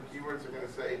the 100 keywords, they're going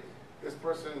to say, this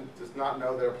person does not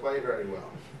know their play very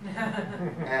well.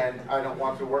 And I don't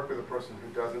want to work with a person who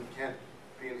can't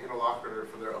be an interlocutor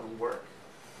for their own work.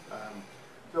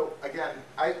 So again,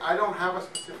 I don't have a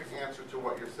specific answer to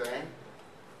what you're saying,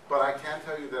 but I can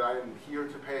tell you that I am here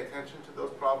to pay attention to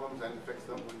those problems and fix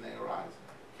them when they arise.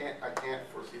 I can't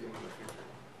foresee them in the future.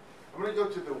 I'm going to go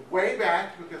to the way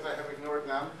back because I have ignored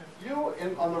them. You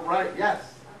on the right, yes.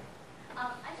 I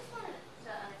just wanted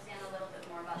to understand a little bit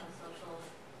more about the social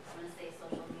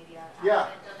media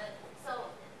aspect of it. So,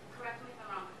 correct me if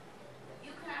I'm wrong,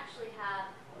 you can actually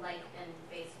have, like in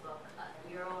Facebook,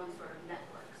 your own sort of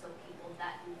network, so people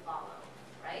that you follow,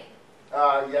 right?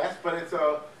 Yes, but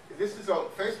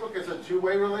Facebook is a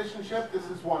two-way relationship. This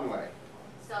is one way.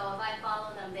 So if I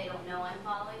follow them, they don't know I'm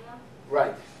following them?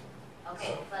 Right.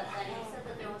 Okay, but then you said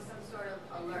that there was some sort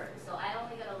of alert. So I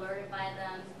only get alerted by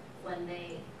them when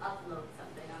they upload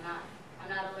something. I'm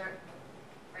not alert,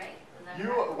 right?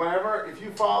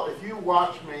 If you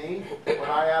watch me when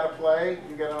I add a play,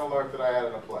 you get an alert that I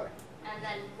added a play. And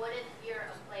then what if you're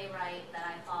a playwright that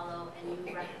I follow and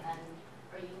you recommend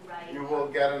or you write? You will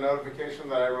get a notification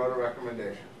that I wrote a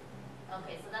recommendation.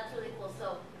 Okay, so that's really cool.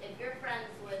 So if you're friends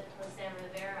with Jose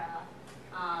Rivera,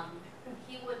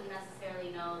 he wouldn't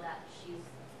necessarily know that she's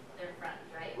their friend,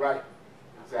 right? Right.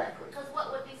 Exactly. Because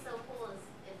what would be so cool is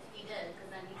if he did, because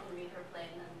then he can read her play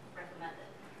and then recommend it.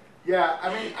 Yeah,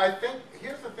 I mean, I think,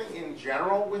 here's the thing in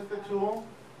general with the tool,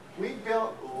 we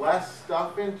built less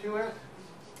stuff into it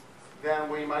than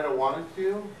we might have wanted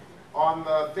to, on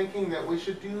the thinking that we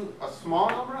should do a small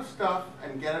number of stuff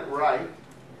and get it right,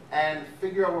 and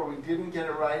figure out where we didn't get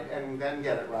it right and then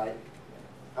get it right,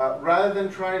 rather than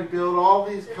try and build all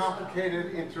these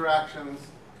complicated interactions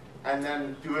and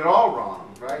then do it all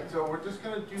wrong, right? So we're just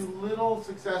going to do little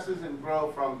successes and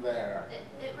grow from there.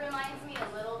 It reminds me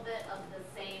a little bit of the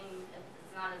same,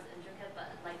 it's not as intricate,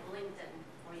 but like LinkedIn,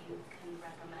 where you can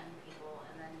recommend people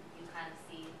and then you kind of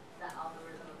see the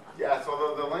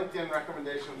LinkedIn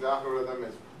recommendations algorithm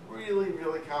is really,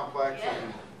 really complex. Yeah.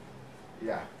 And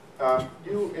yeah.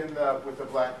 You with the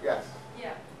black, yes.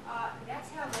 Yeah, that's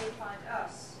how they find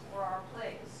us or our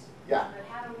plays. Yeah. But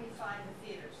how do we find the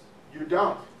theaters? You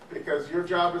don't, because your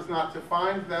job is not to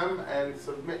find them and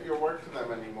submit your work to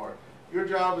them anymore. Your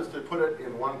job is to put it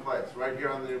in one place, right here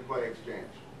on the New Play Exchange.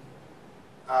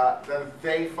 Then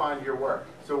they find your work.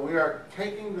 So we are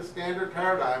taking the standard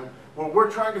paradigm where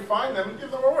we're trying to find them and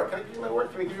give them our work. Can I give you my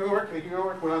work? Can I give you my work? Can I give you my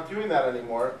work? We're not doing that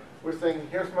anymore. We're saying,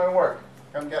 here's my work.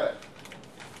 Come get it.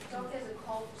 So if there's a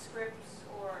call for scripts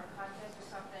or a contest or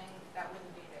something, that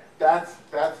wouldn't be there.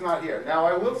 That's not here. Now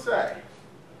I will say,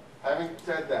 having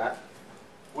said that,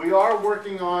 we are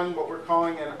working on what we're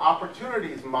calling an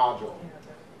opportunities module.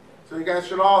 So you guys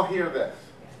should all hear this.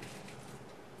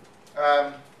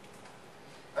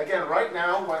 Again, right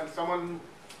now, when someone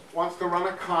wants to run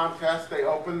a contest, they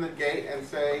open the gate and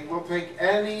say, we'll take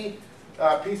any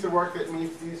piece of work that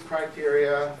meets these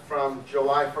criteria from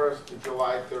July 1st to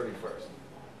July 31st.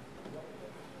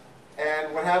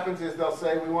 And what happens is they'll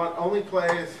say, we want only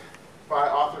plays by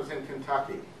authors in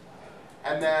Kentucky.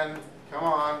 And then, come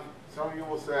on, some of you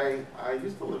will say, I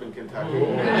used to live in Kentucky.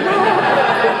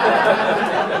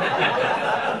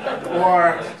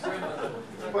 Or,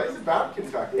 plays about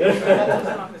Kentucky. I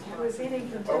was eating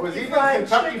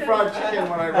Kentucky Fried Chicken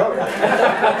when I wrote it.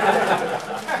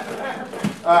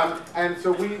 And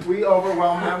so we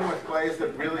overwhelm them with plays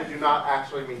that really do not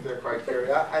actually meet their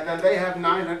criteria. And then they have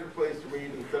 900 plays to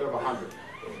read instead of 100.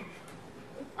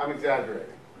 I'm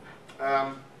exaggerating.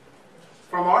 From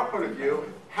our point of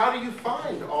view, how do you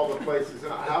find all the places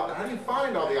and how do you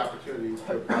find all the opportunities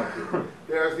to apply to?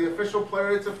 There's the official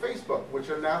Playwrights of Facebook, which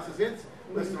announces its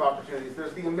list of opportunities.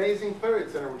 There's the amazing Playwright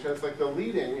Center, which has like the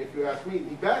leading, if you ask me,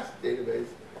 the best database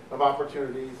of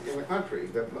opportunities in the country,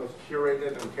 the most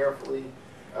curated and carefully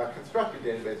constructed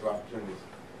database of opportunities.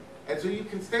 And so you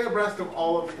can stay abreast of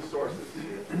all of these sources,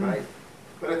 right?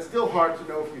 But it's still hard to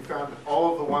know if you found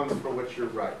all of the ones for which you're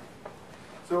right.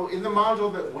 So in the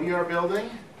module that we are building,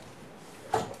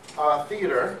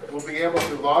 theater will be able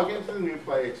to log into the New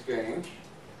Play Exchange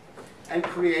and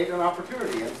create an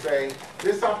opportunity and say,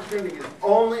 this opportunity is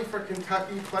only for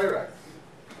Kentucky playwrights.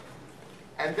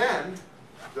 And then,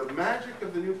 the magic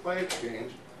of the New Play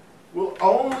Exchange will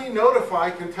only notify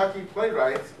Kentucky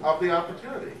playwrights of the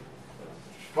opportunity.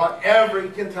 But every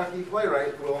Kentucky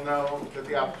playwright will know that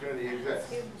the opportunity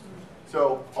exists.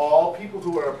 So all people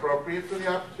who are appropriate for the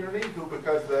opportunity, who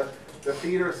because the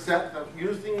theater set them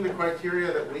using the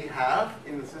criteria that we have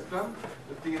in the system,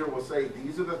 the theater will say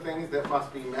these are the things that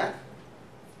must be met.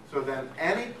 So then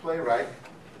any playwright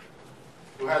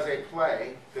who has a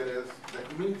play that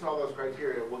meets all those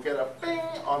criteria will get a bing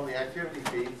on the activity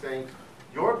feed saying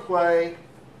your play,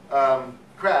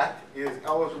 Cracked, is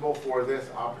eligible for this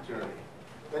opportunity.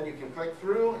 Then you can click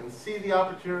through and see the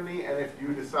opportunity, and if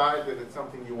you decide that it's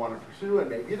something you want to pursue, and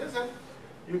maybe it isn't,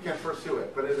 you can pursue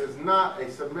it. But it is not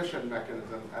a submission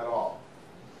mechanism at all.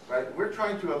 Right? We're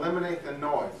trying to eliminate the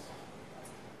noise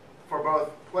for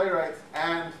both playwrights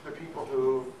and the people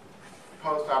who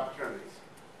post opportunities.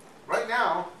 Right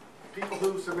now, people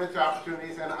who submit to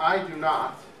opportunities, and I do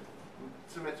not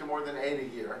submit to more than 8 a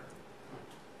year,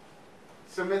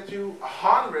 submit to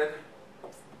 100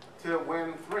 to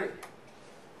win 3.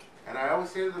 And I always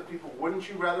say to the people, wouldn't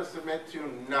you rather submit to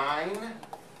 9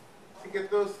 to get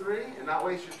those 3 and not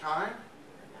waste your time?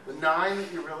 The 9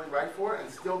 that you're really right for and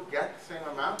still get the same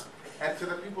amount? And to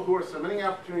the people who are submitting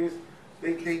opportunities,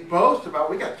 they boast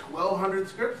about, we got 1,200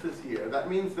 scripts this year. That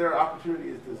means their opportunity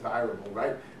is desirable,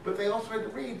 right? But they also had to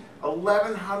read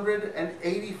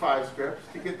 1,185 scripts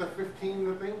to get the 15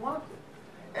 that they wanted.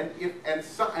 And at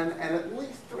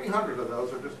least 300 of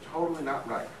those are just totally not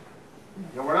right.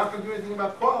 Now, we're not going to do anything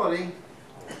about quality,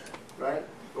 right?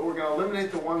 But we're going to eliminate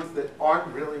the ones that don't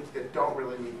really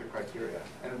meet the criteria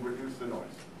and reduce the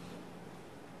noise.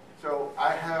 So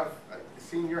I have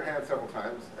seen your hand several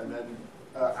times, and then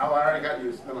I already got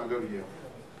you, so then I'll go to you.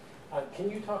 Can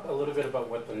you talk a little bit about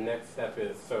what the next step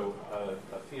is? So a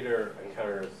theater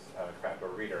encounters Cracked, or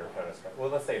a reader encounters Cracked. Well,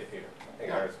 let's say a theater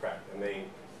encounters Cracked, and they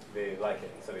like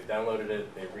it. And so they downloaded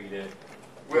it, they read it.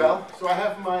 Well, so I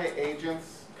have my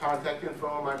agent's contact info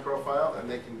on my profile, and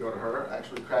they can go to her.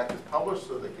 Actually, Cracked is published,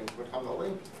 so they can click on the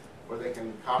link, or they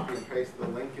can copy and paste the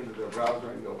link into their browser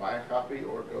and go buy a copy,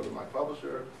 or go to my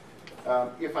publisher.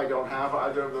 If I don't have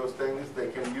either of those things,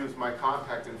 they can use my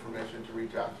contact information to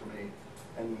reach out to me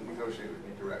and negotiate with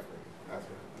me directly. That's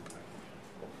what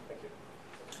Thank you.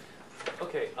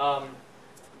 Okay.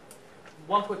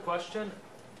 One quick question.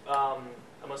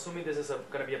 I'm assuming this is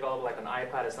going to be available like on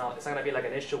iPad. It's not going to be like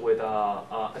an issue with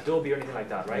Adobe or anything like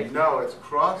that, right? No, it's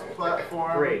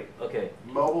cross-platform. Great. Okay.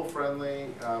 Mobile-friendly.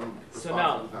 So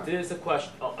now, this is a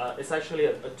question. It's actually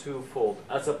a twofold.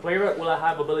 As a playwright, will I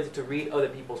have ability to read other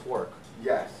people's work?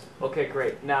 Yes. Okay,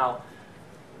 great. Now,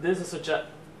 this is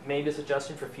maybe a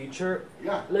suggestion for future.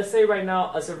 Yeah. Let's say right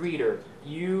now, as a reader,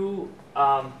 you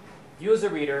as a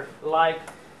reader like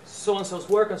so-and-so's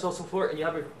work and so-and-so forth, and you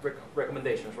have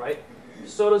recommendations, right?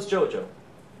 So does Jojo.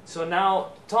 So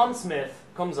now Tom Smith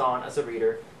comes on as a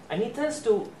reader, and he tends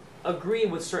to agree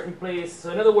with certain plays.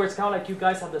 So in other words, kind of like you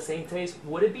guys have the same taste.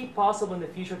 Would it be possible in the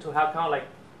future to have kind of like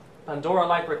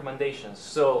Pandora-like recommendations?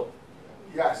 So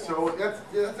yeah, so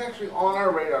that's actually on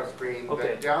our radar screen. Okay.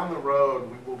 That down the road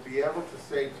we will be able to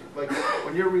say, like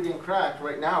when you're reading Cracked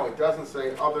right now, it doesn't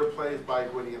say other plays by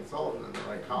Gwydion Sullivan in the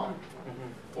right column,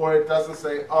 or it doesn't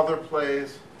say other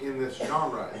plays in this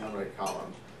genre in the right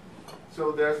column.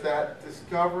 So there's that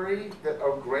discovery that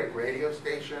a great radio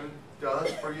station does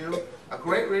for you. A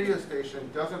great radio station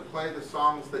doesn't play the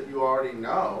songs that you already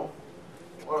know,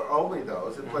 or only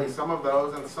those. It plays some of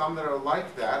those and some that are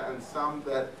like that, and some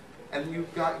that, and you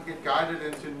get guided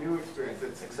into new experience.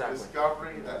 It's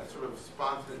discovery, that sort of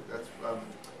spontaneous, that's,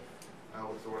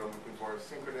 what's the word I'm looking for?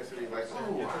 Synchronicity, like,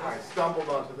 ooh, I stumbled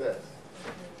onto this.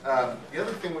 The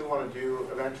other thing we want to do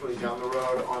eventually down the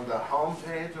road on the home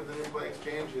page of the New Play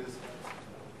Exchange is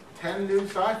 10 new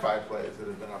sci-fi plays that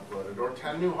have been uploaded, or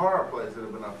 10 new horror plays that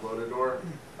have been uploaded, or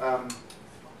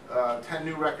 10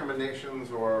 new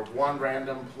recommendations, or one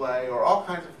random play, or all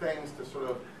kinds of things to sort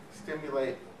of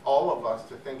stimulate all of us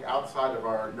to think outside of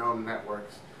our known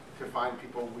networks to find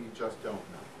people we just don't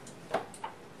know.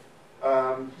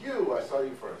 I saw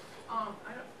you first. I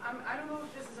don't know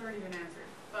if this has already been answered,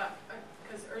 but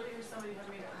because earlier somebody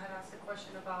had asked a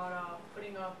question about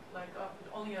putting up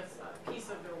only a piece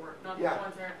of their work, not the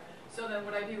ones there. So then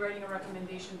would I be writing a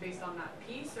recommendation based on that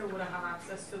piece, or would I have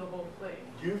access to the whole play?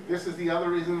 This is the other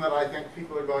reason that I think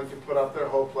people are going to put up their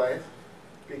whole plays,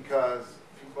 because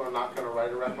people are not going to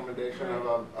write a recommendation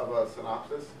of a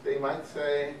synopsis. They might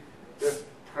say, this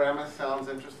premise sounds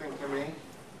interesting to me.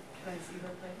 Can I see the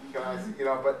play? Can I see,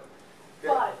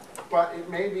 but it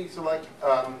may be, so like,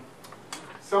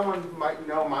 someone might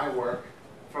know my work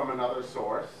from another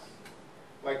source.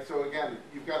 Like, so again,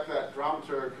 you've got that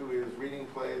dramaturg who is reading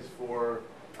plays for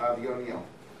the O'Neill.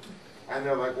 And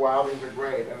they're like, wow, these are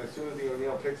great. And as soon as the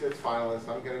O'Neill picks its finalists,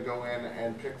 I'm going to go in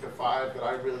and pick the 5 that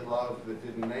I really loved that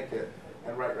didn't make it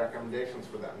and write recommendations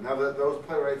for them. Now, those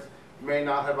playwrights may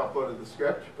not have uploaded the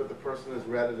script, but the person has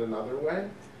read it another way.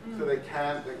 So the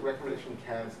recommendation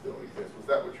can still exist. Was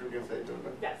that what you were going to say,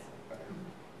 Jojo? Yes.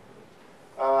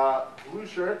 Blue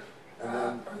shirt. And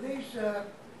then, are these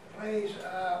plays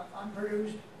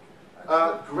unproduced?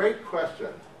 Great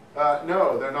question.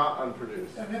 No, they're not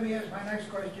unproduced. And let me ask my next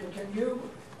question. Can you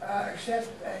accept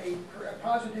a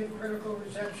positive critical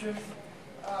reception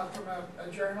from a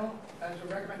journal as a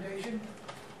recommendation?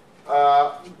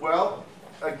 Well,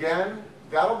 again,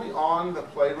 that'll be on the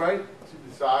playwright to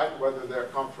decide whether they're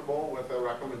comfortable with a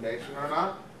recommendation or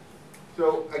not.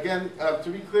 So again, to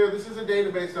be clear, this is a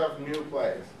database of new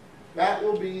plays. That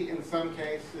will be, in some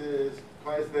cases,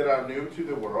 plays that are new to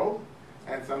the world,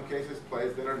 and in some cases,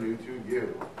 plays that are new to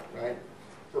you, right?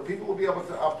 So people will be able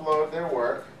to upload their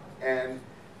work, and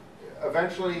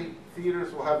eventually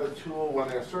theaters will have the tool when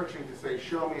they're searching to say,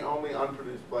 show me only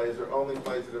unproduced plays, or only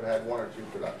plays that have had 1 or 2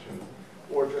 productions,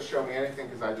 or just show me anything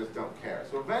because I just don't care.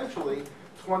 So eventually,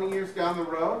 20 years down the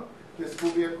road, this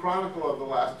will be a chronicle of the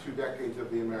last 2 decades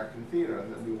of the American theater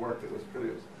and the new work that was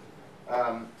produced.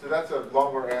 So that's a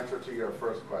longer answer to your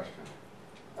first question.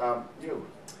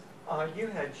 You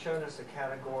had shown us a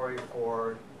category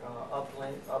for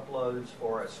uploads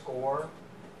for a score.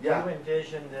 Yeah. Do you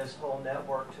envision this whole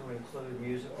network to include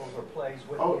musicals or plays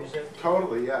with music?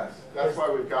 Totally, yes. That's why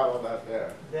we've got all that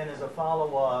there. Then as a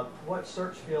follow-up, what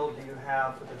search field do you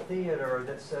have for the theater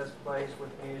that says plays with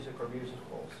music or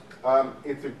musicals?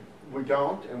 We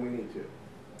don't, and we need to.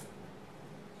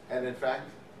 And in fact,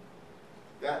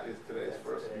 that is today's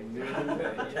first new thing.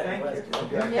 Thank you.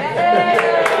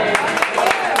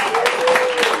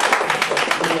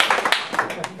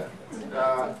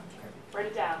 Write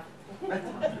it down.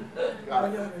 Got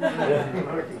it.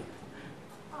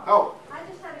 I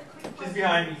just had a quick question. She's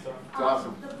behind me, so it's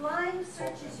awesome. The blind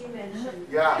searches you mentioned.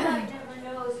 Yeah. God never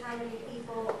knows how many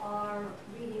people are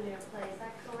reading their play. Is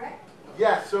that correct?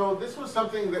 Yeah, so this was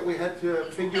something that we had to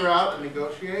figure out and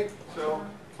negotiate. So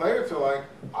players are like,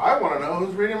 I want to know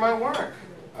who's reading my work.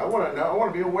 I want to know, I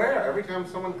want to be aware every time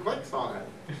someone clicks on it.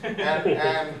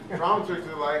 And dramaturgs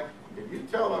are like, If you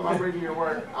tell them I'm reading your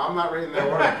work, I'm not reading their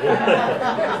work.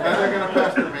 Then they're going to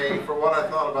pester me for what I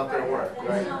thought about their work. It's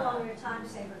Right? no longer a time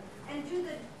saver. And do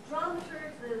the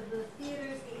dramaturgs, the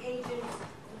theaters, the agents,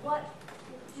 what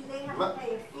do they have to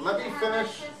pay a fee? Let to me have finish.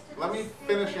 access to Let this me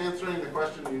theater? finish answering the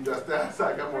question you just asked.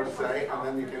 I got more to say, and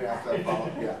then you can ask that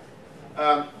follow-up. Yeah.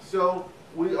 So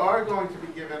we are going to be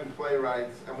given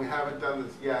playwrights, and we haven't done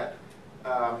this yet,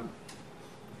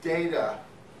 data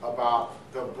about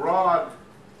the broad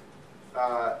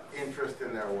interest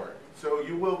in their work. So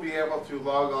you will be able to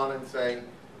log on and say,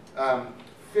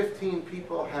 15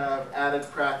 people have added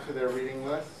crack to their reading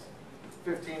list,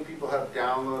 15 people have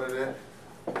downloaded it,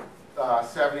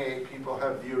 78 people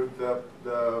have viewed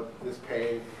this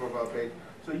page, the profile page.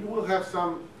 So you will have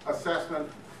some assessment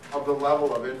of the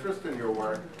level of interest in your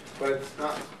work, but it's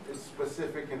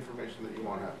specific information that you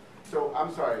won't have. So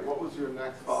I'm sorry, what was your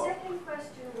next The follow-up? second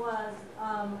question was,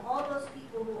 all those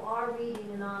people who are reading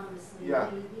anonymously, Yeah.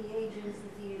 the agents, the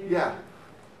theaters, Yeah.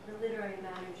 the literary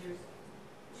managers,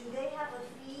 do they have a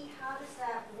fee? How does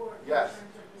that work Yes. in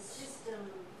terms of the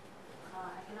system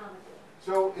economically?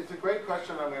 So it's a great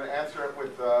question. I'm going to answer it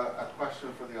with a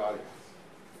question for the audience.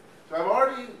 So I've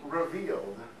already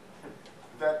revealed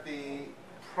that the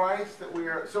price that we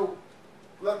are, so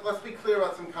let's be clear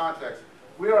about some context.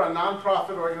 We are a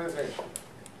nonprofit organization.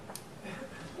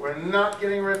 We're not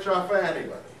getting rich off of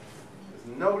anybody. Because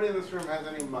nobody in this room has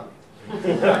any money.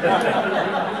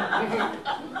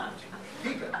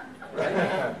 Keep it,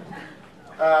 right?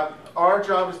 Our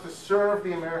job is to serve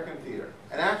the American theater.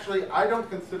 And actually, I don't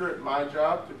consider it my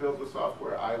job to build the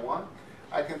software I want.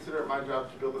 I consider it my job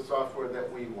to build the software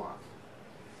that we want.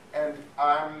 And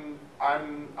I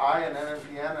and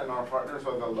NNPN and our partners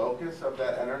are the locus of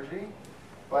that energy.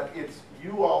 But it's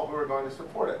you all who are going to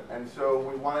support it. And so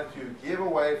we wanted to give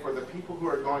away for the people who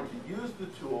are going to use the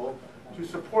tool to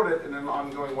support it in an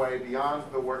ongoing way beyond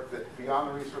the work beyond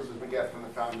the resources we get from the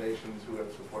foundations who have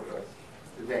supported us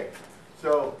to date.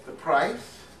 So the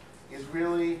price is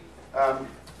really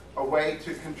a way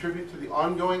to contribute to the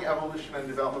ongoing evolution and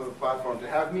development of the platform, to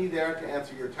have me there to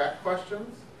answer your tech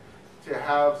questions, to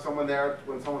have someone there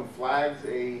when someone flags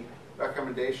a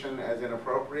recommendation as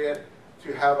inappropriate,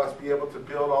 to have us be able to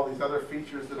build all these other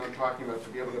features that I'm talking about, to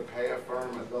be able to pay a firm,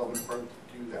 a development firm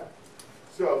to do that.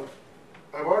 So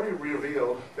I've already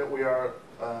revealed that we are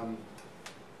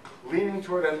leaning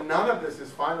toward, and none of this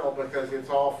is final because it's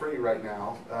all free right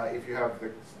now if you have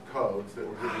the codes that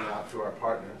we're giving out to our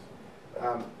partners.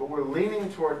 But we're leaning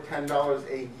toward $10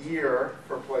 a year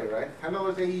for playwrights.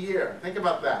 $10 a year. Think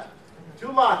about that. 2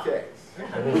 lattes.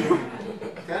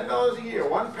 $10 a year.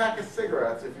 1 pack of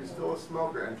cigarettes if you're still a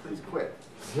smoker, and please quit.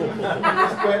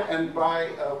 Please quit and buy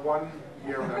a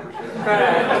 1-year membership. 1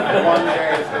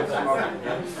 day of smoking.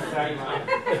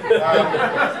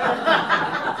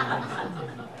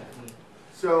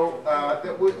 So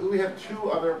we have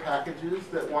 2 other packages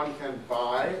that one can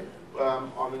buy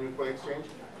on the New Play Exchange.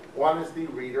 One is the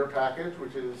reader package,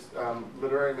 which is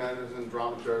literary managers and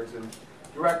dramaturgs and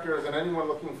directors and anyone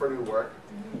looking for new work.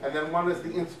 And then one is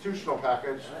the institutional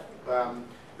package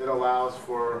that allows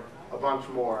for a bunch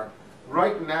more.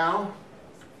 Right now,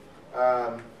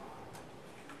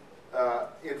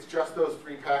 it's just those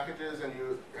 3 packages, and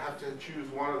you have to choose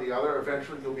one or the other.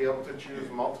 Eventually, you'll be able to choose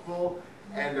multiple,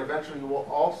 and eventually you will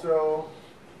also,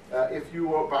 if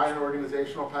you buy an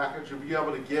organizational package, you'll be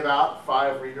able to give out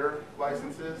 5 reader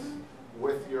licenses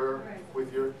with your.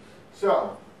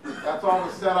 So that's all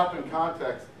the setup and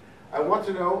context. I want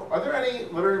to know, are there any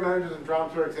literary managers and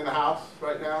dramaturgs in the house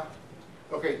right now?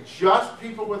 Okay, just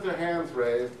people with their hands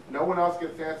raised. No one else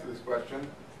gets to answer this question.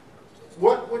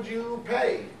 What would you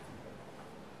pay?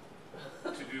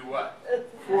 To do what?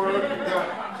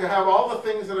 To have all the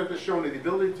things that I've just shown you, the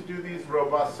ability to do these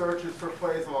robust searches for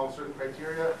plays along certain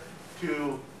criteria,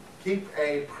 to keep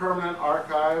a permanent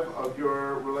archive of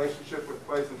your relationship with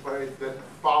plays and plays that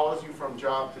follows you from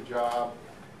job to job,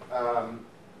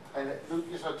 and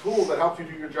it's a tool that helps you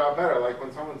do your job better. Like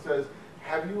when someone says,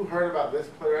 have you heard about this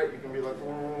playwright? You can be like,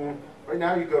 right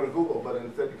now you go to Google, but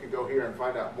instead you could go here and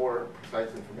find out more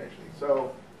precise information.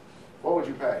 So what would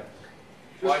you pay?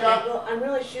 Well, I'm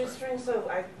really shoestring, so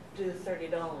I do $30.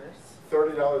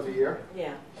 $30 a year?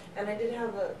 Yeah, and I did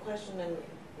have a question and.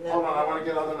 Hold on, I want to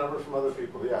get other numbers from other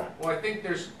people. Yeah. Well, I think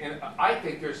there's in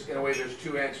a way there's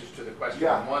 2 answers to the question.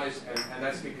 Yeah. One is, and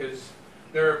that's because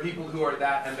there are people who are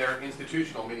that and they're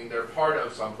institutional, meaning they're part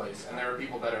of someplace, and there are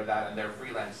people that are that and they're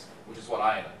freelance, which is what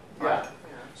I am. Right? Yeah.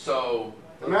 So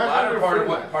the Imagine latter you're part of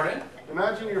freelance. what? Pardon?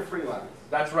 Imagine you're freelance.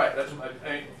 That's right. That's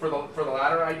I mean, for the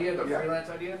latter idea, the freelance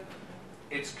idea.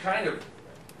 It's kind of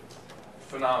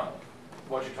phenomenal.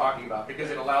 what you're talking about, because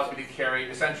it allows me to carry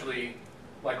essentially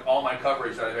like all my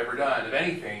coverage that I've ever done of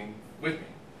anything with me.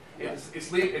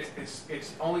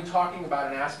 It's only talking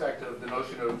about an aspect of the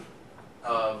notion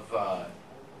of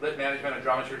lit management and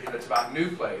dramaturgy that's about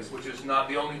new plays, which is not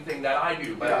the only thing that I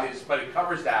do, but it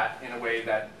covers that in a way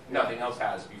that nothing else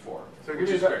has before, So which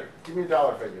is great. Give me a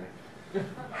dollar figure.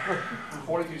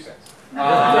 42 cents. I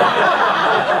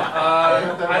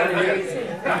don't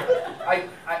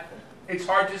know. It's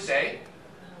hard to say.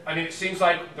 I mean, it seems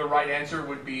like the right answer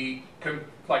would be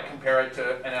compare it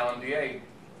to an LMDA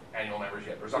annual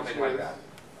membership or something like that.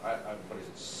 What is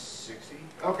it, 60?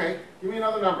 Okay, give me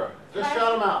another number. Just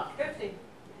shout them out. 50.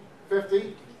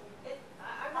 50?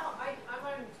 I'm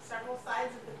on several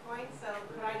sides of the coin, so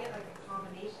could I get like a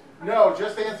combination? No,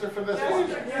 just answer for this one.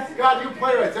 God, you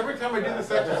playwrights, every time I do this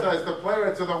exercise, the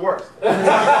playwrights are the worst. Can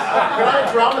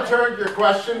I dramaturg your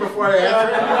question before I answer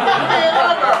it? Give me a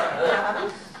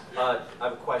number! I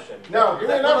have a question. No, give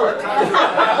me a number.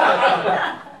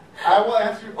 I will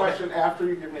answer your question after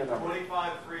you give me a number.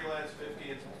 25 freelance, 50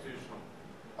 institutional.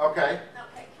 Okay. Okay,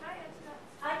 can I answer that?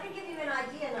 I can give you an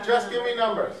idea now. Just give me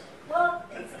numbers. Well,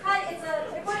 it's a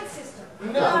point system.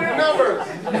 No, numbers.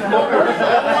 Numbers. I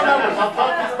have more numbers. I'll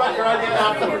talk to you about your idea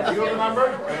afterwards. Do you have a number?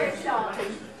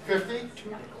 50?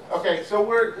 Okay, so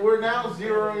we're now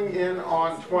zeroing in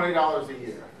on $20 a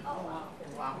year. Oh,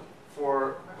 wow.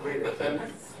 For readers. And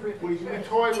we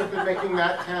toy with it, making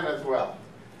that 10 as well.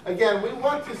 Again, we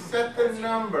want to set the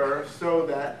number so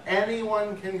that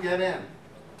anyone can get in.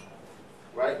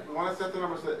 Right? We want to set the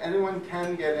number so that anyone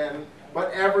can get in,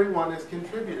 but everyone is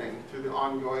contributing to the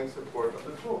ongoing support of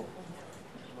the tool.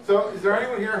 So is there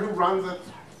anyone here who runs it?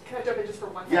 Can I jump in just for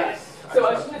 1 second? Yes. So I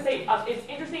was just going to say, it's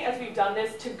interesting as we've done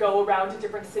this to go around to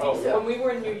different cities. Oh, yeah. So when we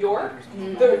were in New York,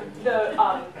 the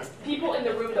people in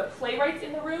the room, the playwrights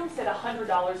in the room said $100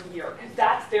 a year, because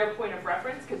that's their point of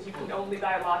reference, because you can only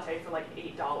buy a latte for like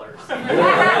 $8.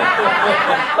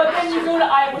 But then you go to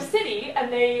Iowa City, and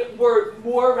they were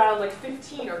more around like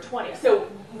 15 or 20. So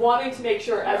wanting to make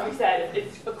sure, as we said,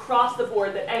 it's across the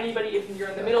board that anybody, if you're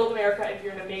in the middle of America, if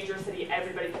you're in a major city,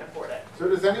 everybody can afford it. So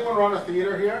does anyone run a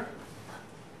theater here?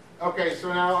 Okay,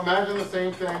 so now imagine the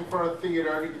same thing for a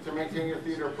theater. You get to maintain your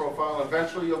theater profile.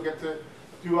 Eventually you'll get to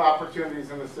do opportunities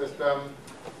in the system.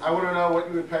 I want to know what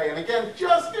you would pay. And again,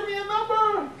 just give me a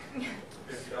number.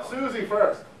 Susie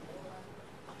first.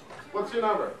 What's your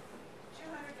number?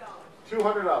 $200.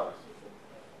 $200.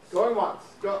 Going once.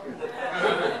 Go.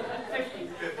 50.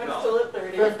 I'm still at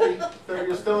 30. 50. So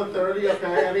you're still at 30.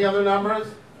 Okay. Any other numbers?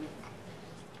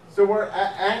 So we're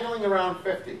angling around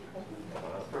 50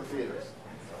 for theaters.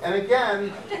 And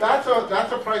again, that's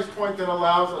a price point that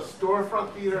allows a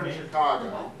storefront theater in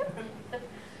Chicago,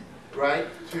 right,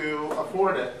 to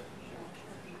afford it-ish,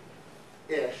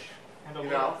 you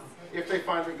know, if they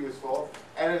find it useful.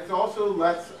 And it also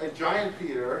lets a giant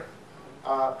theater,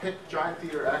 pick Giant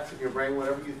Theater X in your brain,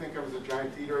 whatever you think of as a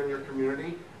giant theater in your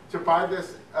community, to buy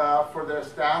this for their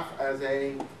staff as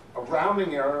a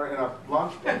rounding error in a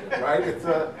lunch budget, right? It's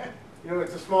a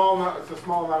it's a small amount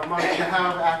of money to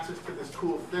have access to this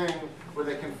cool thing where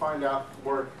they can find out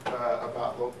work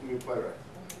about new playwrights.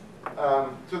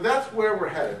 So that's where we're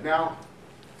headed. Now,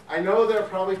 I know there are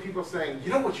probably people saying,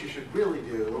 you know what you should really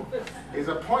do is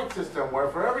a point system where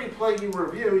for every play you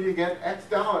review, you get X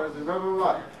dollars and blah, blah,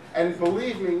 blah. And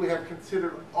believe me, we have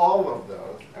considered all of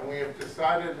those, and we have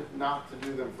decided not to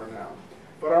do them for now.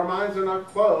 But our minds are not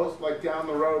closed, like down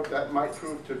the road that might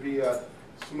prove to be a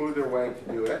smoother way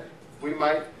to do it. We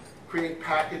might create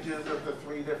packages of the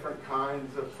 3 different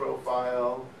kinds of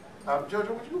profile. Jojo,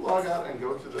 would you log out and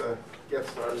go to the Get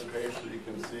Started page so you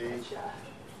can see?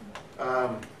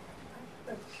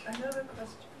 Another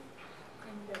question.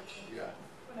 Yeah.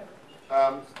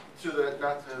 Whatever. To the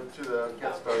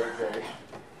Get Started page.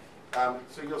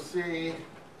 So you'll see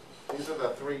these are the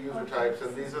 3 user types,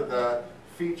 and these are the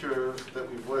features that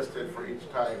we've listed for each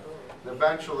type. And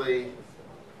eventually,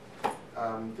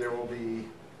 there will be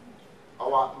a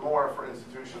lot more for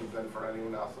institutions than for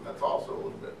anyone else, and that's also a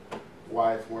little bit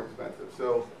why it's more expensive.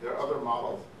 So there are other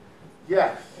models.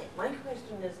 Yes? My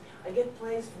question is, I get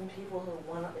plays from people who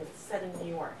want it's set in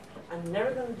New York. I'm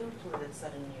never going to do a play that's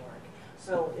set in New York.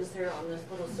 So is there on this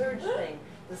little surge thing,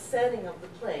 the setting of the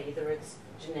play, either it's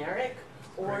generic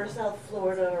or South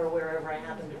Florida or wherever I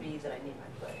happen to be that I need my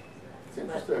play. It's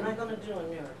interesting. But I'm not going to do a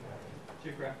New York play.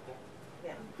 Geographical.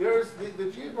 Yeah. There's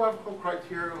the geographical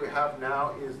criteria we have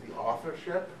now is the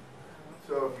authorship.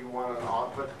 So if you want an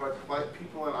author, but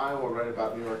people in Iowa write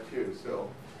about New York too. So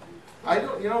I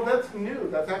don't, that's new.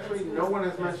 That's actually no one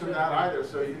has mentioned that either.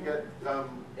 So you get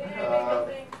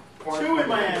Two in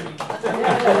Miami.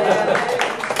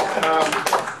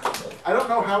 I don't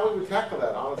know how we would tackle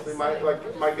that, honestly. My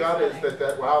gut is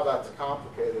that wow, that's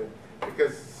complicated.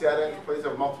 Because plays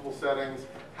have multiple settings.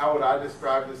 How would I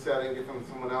describe the setting different than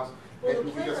someone else? Maybe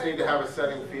we just need to have a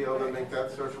setting field and make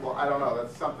that searchable. I don't know.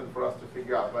 That's something for us to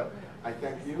figure out. But I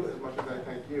thank you as much as I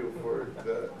thank you for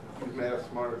you've made us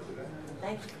smarter today.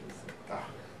 Thank you.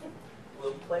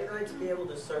 Will playwrights be able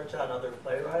to search on other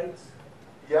playwrights?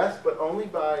 Yes, but only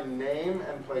by name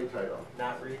and play title.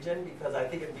 Not region? Because I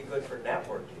think it'd be good for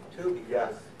networking too,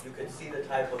 because you could see the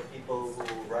type of people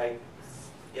who write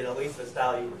in at least the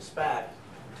style you respect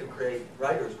to create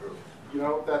writers groups. You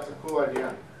know, that's a cool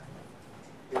idea.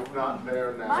 It's not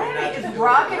there now. Miami is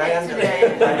rocking it today.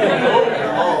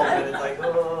 And it's like,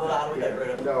 oh, how do we get rid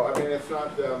of it? No, I mean, it's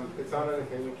not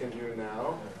anything we can do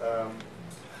now.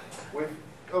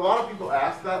 A lot of people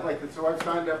ask that, so I've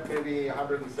signed up maybe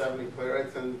 170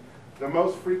 playwrights, and the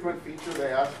most frequent feature they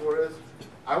ask for is,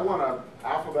 I want an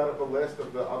alphabetical list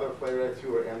of the other playwrights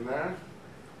who are in there.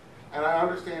 And I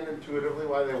understand intuitively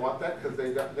why they want that, because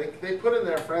they put in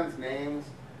their friends' names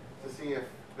to see if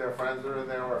their friends are in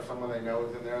there or if someone they know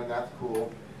is in there, and that's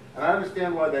cool. And I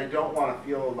understand why they don't want to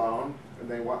feel alone, and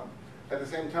they want, at the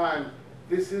same time,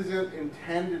 this isn't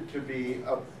intended to be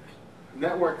a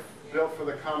network built for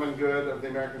the common good of the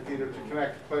American theater to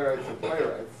connect playwrights and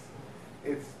playwrights.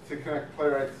 It's to connect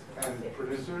playwrights and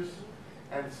producers,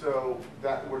 and so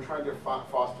that we're trying to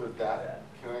foster that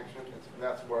connection.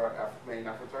 That's where our main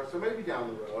efforts are. So maybe down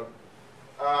the road.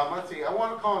 Let's see. I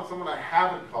want to call on someone I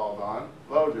haven't called on,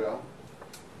 Jojo.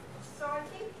 So I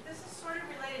think this is sort of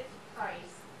related to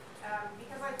price,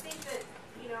 because I think that,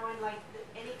 in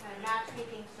any kind of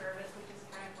matchmaking service, which is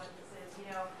kind of what this is,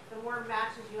 the more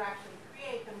matches you actually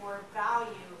create, the more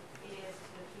value it is to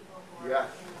the people who are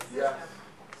in the system.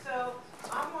 So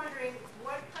I'm wondering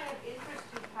what kind of interest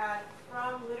you've had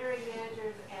from literary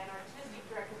managers and artistic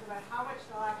directors about how much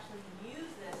they'll actually use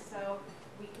this, so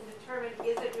we can determine,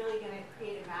 is it really going to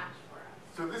create a match for us?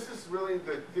 So this is really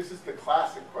the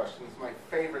classic question. It's my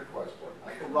favorite question.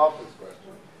 I love this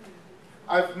question.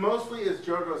 I've mostly, as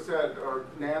Jojo said, or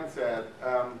Nan said,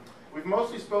 we've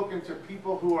mostly spoken to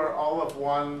people who are all of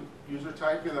one user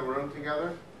type in the room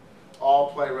together,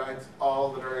 all playwrights,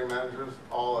 all literary managers,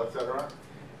 all etc.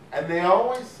 And they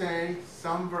always say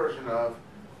some version of,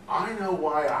 I know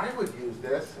why I would use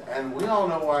this, and we all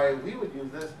know why we would use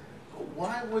this, but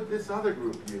why would this other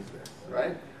group use this,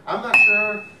 right? I'm not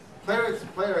sure.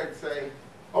 Playwrights say,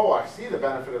 oh, I see the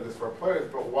benefit of this for playwrights,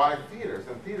 but why theaters?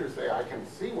 And theaters say, I can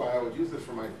see why I would use this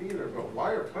for my theater, but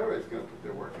why are playwrights going to put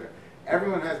their work there?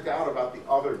 Everyone has doubt about the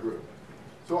other group.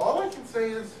 So all I can say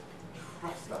is,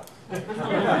 trust us. So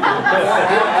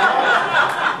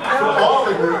all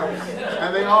the groups,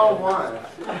 and they all won.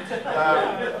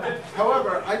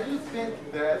 However, I do think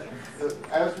that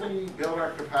as we build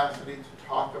our capacity to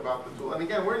talk about the tool, and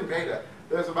again, we're in beta.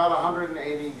 There's about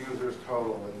 180 users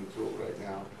total in the tool right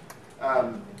now.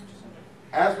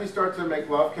 As we start to make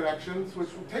love connections, which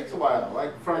takes a while,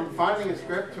 like from finding a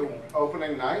script to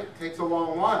opening night takes a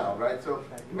long while, right? So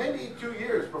maybe 2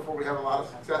 years before we have a lot of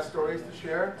success stories to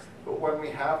share, but when we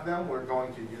have them, we're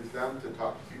going to use them to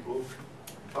talk to people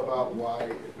about why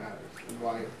it matters and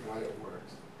why it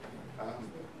works.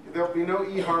 There'll be no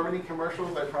eHarmony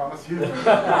commercials, I promise you.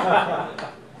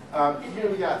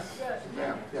 Yes.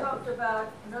 You talked about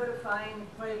notifying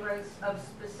playwrights of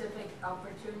specific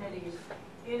opportunities.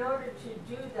 In order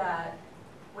to do that,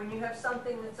 when you have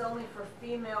something that's only for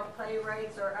female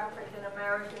playwrights or African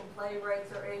American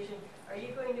playwrights or Asian, are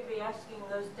you going to be asking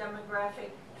those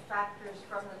demographic factors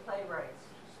from the playwrights?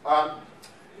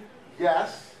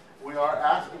 Yes, we are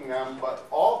asking them, but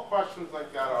all questions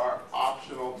like that are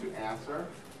optional to answer,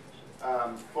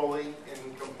 fully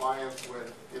in compliance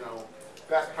with,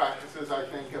 best practices, I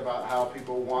think, about how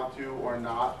people want to or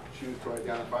not choose to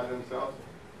identify themselves.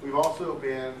 We've also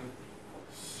been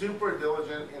super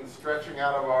diligent in stretching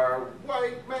out of our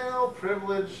white male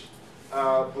privilege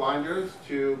blinders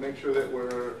to make sure that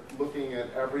we're looking at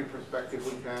every perspective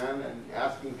we can and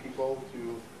asking people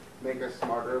to make us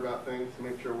smarter about things, to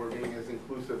make sure we're being as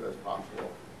inclusive as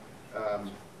possible,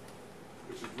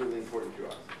 which is really important to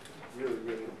us. Really,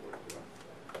 really important to us.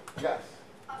 Yes?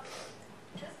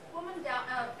 This woman down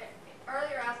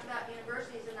earlier asked about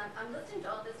universities, and I'm listening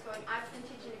to all this going, I've been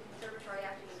teaching a conservatory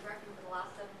acting and directing for the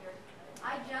last 7 years.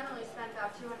 I generally spend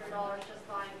about $200 just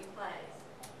buying new plays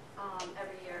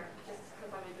every year, just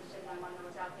because I'm interested and I want to know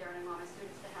what's out there and I want my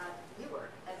students to have new work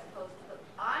as opposed to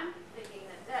I'm thinking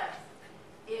that this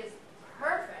is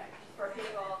perfect for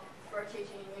people who are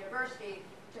teaching in university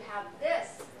to have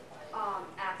this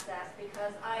access,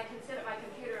 because I can sit at my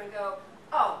computer and go,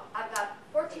 oh, I've got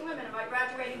 14 women in my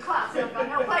graduating class and I've got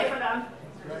no play for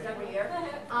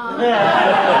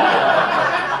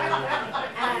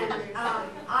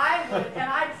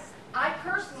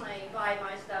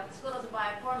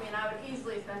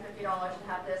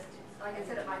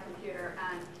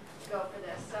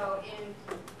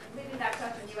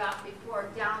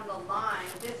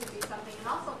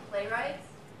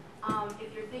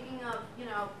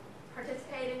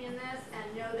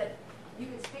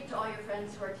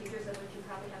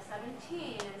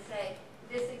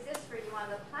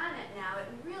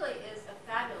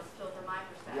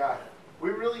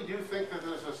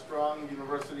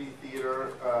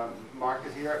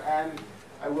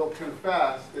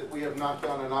have not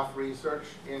done enough research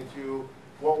into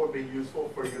what would be useful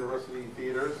for university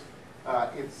theaters.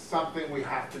 It's something we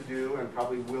have to do and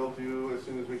probably will do as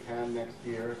soon as we can next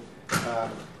year.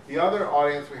 The other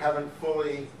audience we haven't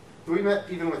fully, we met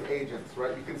even with agents,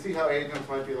 right? You can see how agents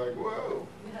might be like, whoa,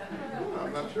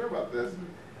 I'm not sure about this.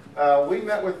 We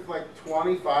met with like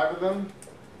 25 of them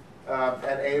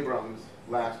at Abrams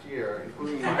last year,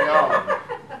 including my own.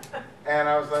 And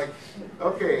I was like,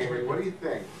 okay, Amy, what do you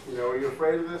think? You know, are you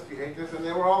afraid of this? Do you hate this? And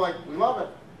they were all like, we love it.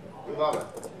 We love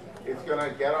it. It's going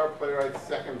to get our playwrights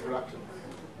second productions,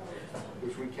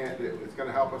 which we can't do. It's going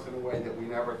to help us in a way that we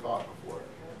never thought before.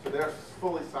 So they're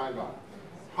fully signed on.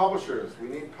 Publishers, we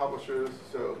need publishers.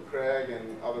 So Craig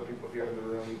and other people here in the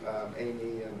room,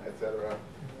 Amy and et cetera,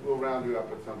 we'll round you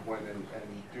up at some point and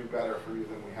do better for you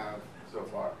than we have so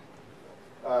far.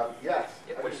 Yes?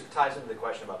 Which ties into the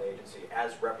question about the agency.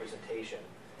 As representation,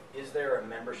 is there a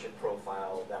membership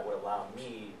profile that would allow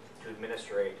me to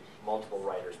administrate multiple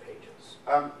writers' pages?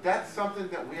 That's something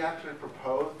that we actually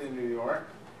proposed in New York.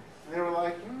 And they were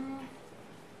like,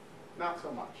 not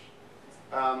so much.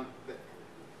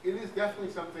 It is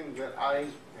definitely something that I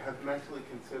have mentally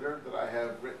considered, that I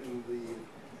have written the,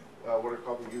 what are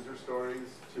called the user stories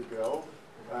to build.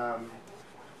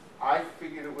 I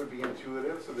figured it would be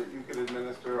intuitive so that you could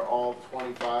administer all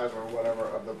 25 or whatever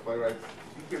of the playwrights.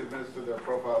 You could administer their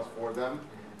profiles for them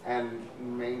and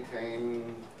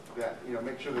maintain that, you know,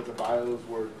 make sure that the bios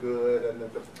were good and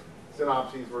that the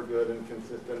synopses were good and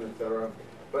consistent, etc.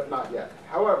 But not yet.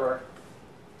 However,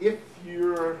 if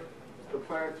the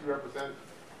playwrights you represent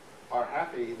are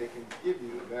happy, they can give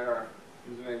you their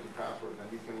usernames and passwords,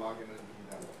 and you can log in and view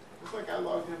them. Just like I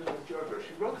logged in with Jojo.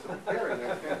 She wrote some very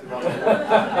nice things about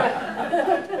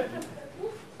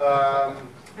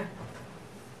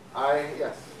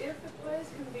yes. If the plays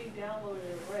can be downloaded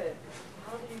and read,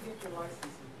 how do you get your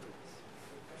licensing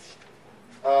fees?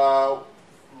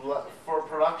 For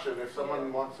production, if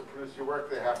someone wants to produce your work,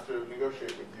 they have to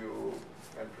negotiate with you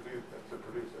and produce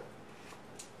it.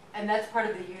 And that's part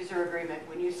of the user agreement.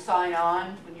 When you sign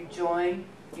on, when you join,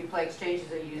 you play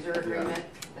exchanges a user agreement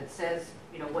that says,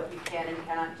 you know, what you can and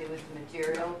cannot do with the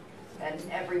material, and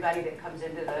everybody that comes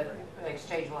into the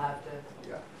exchange will have to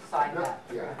sign that.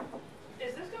 Yeah.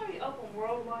 Is this going to be open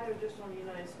worldwide or just on the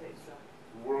United States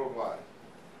side? Worldwide.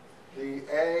 The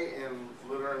A in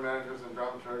literary managers and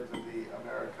dramaturgs in the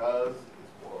Americas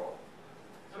is world.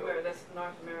 So where that's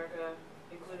North America,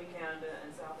 including Canada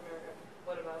and South America.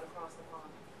 What about across the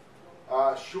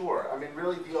pond? Sure. I mean,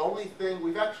 really, the only thing,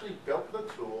 we've actually built the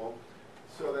tool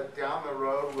so that down the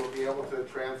road we'll be able to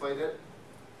translate it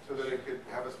so that it could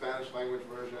have a Spanish language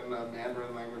version, a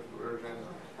Mandarin language version.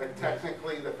 Like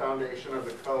technically the foundation of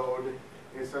the code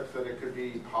is such that it could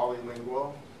be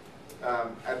polylingual.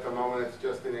 At the moment it's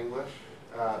just in English.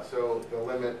 So the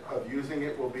limit of using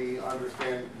it will be the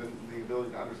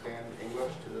ability to understand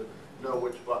English, to know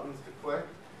which buttons to click.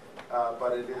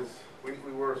 But it is, we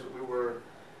were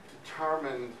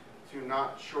determined to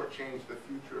not shortchange the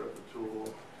future of the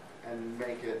tool and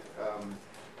make it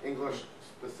English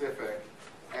specific,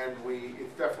 and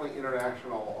it's definitely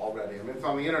international already. I mean, it's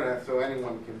on the internet, so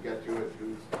anyone can get to it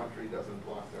whose country doesn't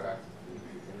block their access to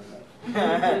the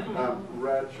internet.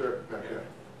 Red shirt back there.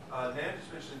 Nan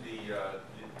just mentioned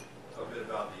a bit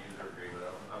about the user agreement.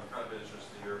 I'm kind of interested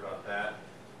to hear about that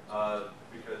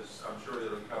because I'm sure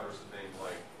it'll cover some things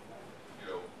like,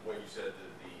 you know, what you said,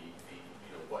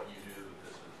 you know, what you do with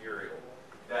this material.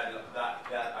 That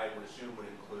I would assume would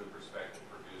include prospective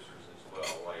producers as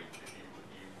well. Like if you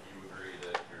agree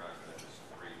that you're not going to just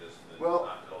read this and then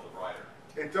not tell the writer.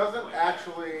 It doesn't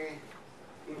actually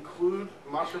include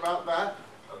much about that.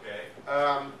 Okay.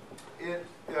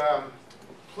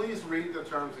 Please read the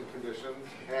terms and conditions,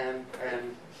 and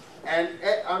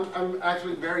I'm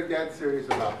actually very dead serious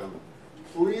about them.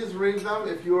 Please read them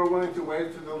if you are willing to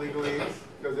wait through the legalese,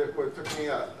 because it took me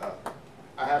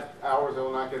I have hours I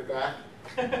will not get back.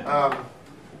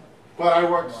 But I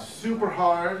worked super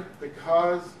hard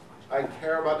because I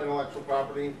care about intellectual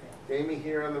property. Amy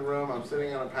here in the room, I'm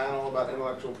sitting on a panel about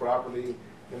intellectual property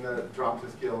in the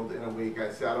Dramatists Guild in a week. I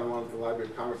sat on one at the Library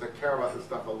of Congress. I care about this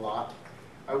stuff a lot.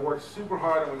 I worked super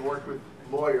hard, and we worked with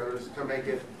lawyers to make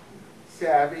it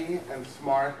savvy and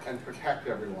smart and protect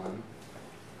everyone.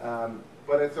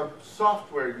 But it's a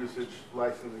software usage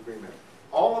license agreement.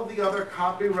 All of the other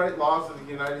copyright laws of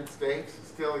the United States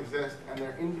still exist, and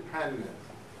they're independent.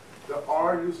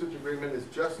 Our usage agreement is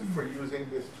just for using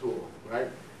this tool, right?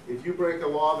 If you break a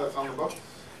law that's on the books,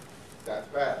 that's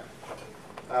bad.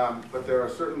 But there are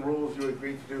certain rules you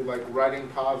agree to do, like writing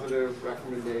positive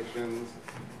recommendations,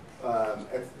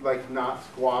 It's like not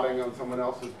squatting on someone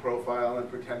else's profile and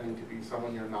pretending to be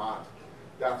someone you're not.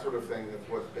 That sort of thing is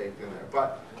what's baked in there.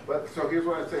 But so here's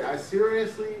what I'd say. I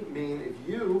seriously mean if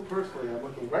you, personally, I'm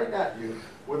looking right at you,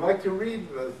 would like to read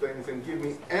those things and give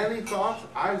me any thoughts,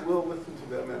 I will listen to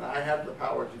them, and I have the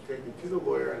power to take it to the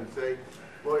lawyer and say,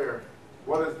 lawyer,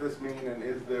 what does this mean, and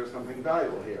is there something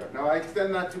valuable here? Now, I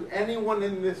extend that to anyone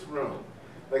in this room.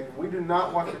 Like, we do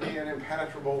not want to be an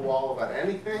impenetrable wall about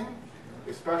anything,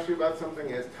 especially about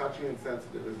something as touchy and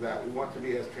sensitive as that. We want to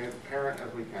be as transparent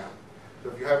as we can. So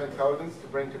if you have intelligence to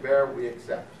bring to bear, we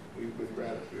accept with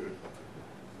gratitude.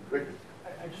 Ricky?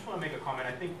 I just want to make a comment.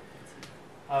 I think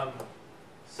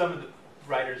some of the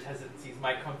writers' hesitancies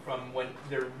might come from when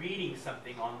they're reading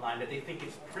something online that they think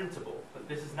it's printable, but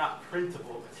this is not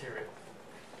printable material.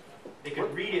 They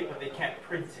can read it, but they can't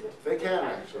print it. They can,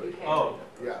 actually. Oh.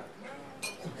 Yeah.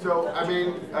 So, I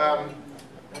mean,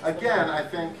 again, I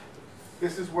think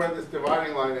this is where this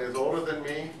dividing line is. Older than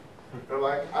me, they're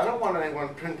like, I don't want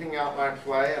anyone printing out my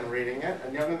play and reading it.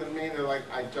 And younger than me, they're like,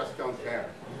 I just don't care.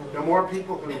 The more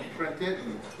people who print it,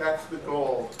 that's the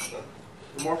goal.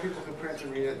 The more people who print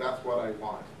and read it, that's what I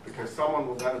want. Because someone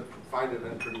will then find it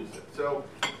and produce it. So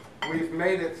we've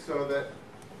made it so that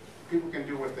people can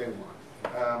do what they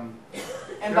want.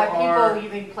 And by people, you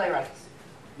mean playwrights?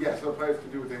 Yes, so playwrights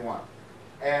can do what they want.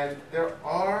 And there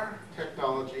are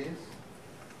technologies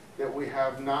that we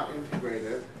have not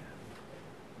integrated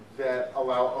that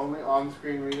allow only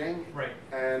on-screen reading. Right.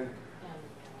 And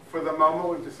for the moment,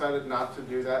 we've decided not to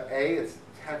do that. A, it's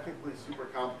technically super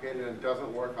complicated and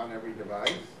doesn't work on every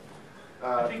device.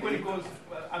 I think when it goes,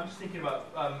 I'm just thinking about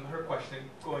her question,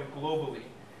 going globally.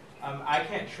 I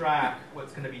can't track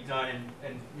what's going to be done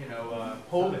in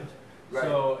Poland. Right.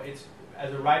 So it's,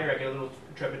 as a writer, I get a little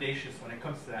trepidatious when it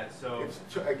comes to that. So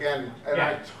again, and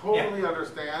yeah. I totally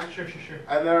understand. Sure.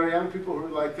 And there are young people who are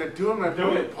like, they're doing my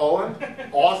book in Poland.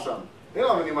 Awesome. They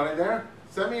don't have any money there.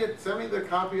 Send me the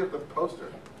copy of the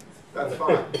poster. That's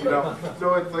fine.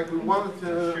 So it's like we wanted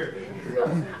to. Sure.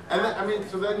 Yeah. And then, I mean,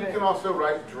 so then you can also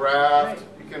write draft.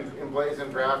 You can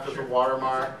emblazon draft as a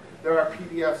watermark. There are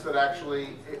PDFs that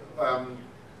actually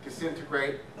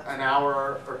disintegrate an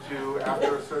hour or two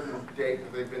after a certain date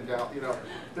that they've been down.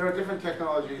 There are different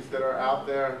technologies that are out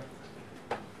there.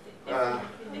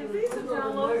 If these are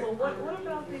downloadable, what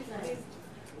about these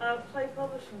play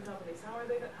publishing companies?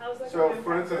 How's that So, going to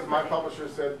for impact instance, my everybody? publisher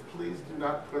said, please do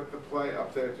not put the play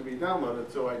up there to be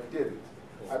downloaded, so I didn't.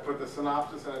 I put the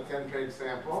synopsis and a 10-page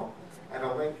sample and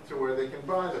a link to where they can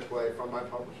buy the play from my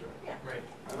publisher. Yeah. Right.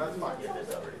 And that's fine. If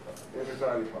it's already published. If it's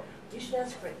already published. You should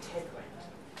ask for a TED grant.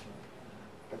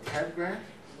 A TED grant?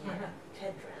 Yeah,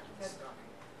 TED grants.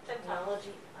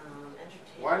 Technology,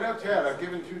 entertainment. Why no TED? I've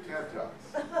given 2 TED Talks.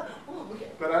 Oh,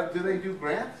 okay. But do they do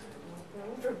grants?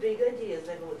 For big ideas,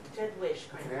 I go with TED Wish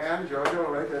grant. And Jojo,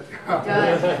 write that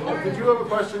down. Did you have a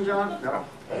question, John? No.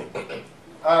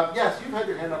 Yes, you've had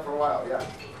your hand up for a while, yeah.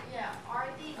 Yeah, are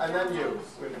these And then you,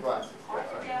 downloads, with your glasses. are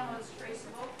the downloads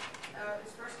traceable?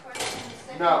 Is first question. And the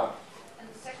second, No. And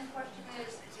the second question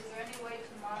is there any way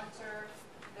to monitor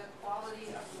the quality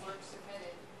of the work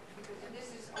submitted? Because if this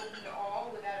is open to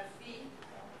all without a fee.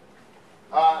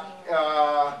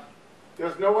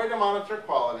 There's no way to monitor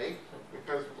quality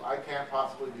because I can't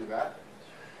possibly do that.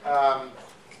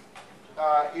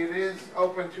 It is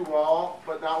open to all,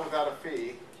 but not without a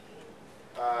fee.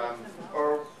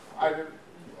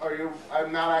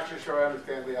 I'm not actually sure I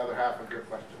understand the other half of your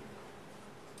question.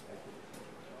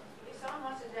 If someone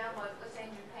wants to download, let's say in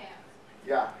Japan,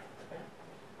 Yeah.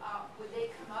 would they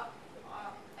come up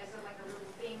as like a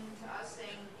little thing to us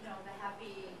saying, the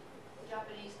happy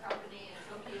Japanese company in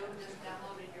Tokyo just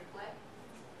downloaded your play?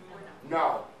 Or no?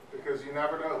 No, because you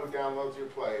never know who downloads your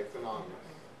play. It's anonymous.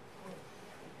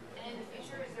 And in the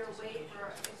future, is there a way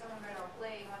for if someone read our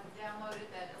play and wanted to download it,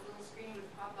 that a little screen would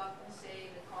pop up and say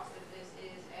the cost of this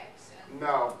is X? And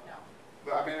No.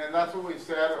 I mean, and that's what we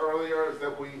said earlier, is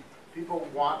that people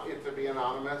want it to be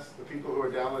anonymous. The people who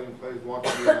are downloading plays want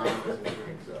to be anonymous in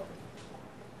doing so.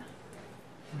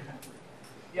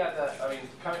 Yeah,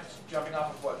 kind of jumping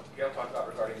off of what Gail talked about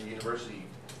regarding the university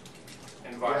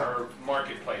environment or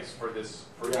marketplace for this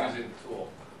using the tool.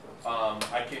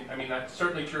 That's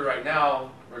certainly true right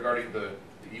now regarding the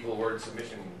evil word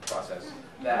submission process.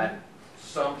 That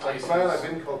some places, I've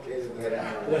inculcated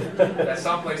that. that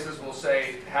some places will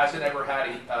say hasn't ever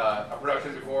had a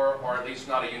production before, or at least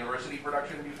not a university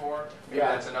production before. Maybe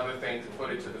that's another thing to put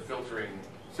into the filtering.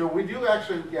 So we do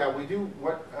actually, we do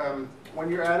what when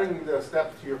you're adding the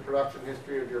steps to your production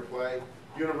history of your play,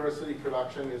 university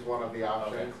production is one of the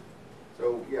options.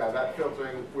 So yeah, that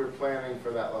filtering, we're planning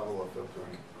for that level of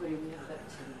filtering. What do you mean about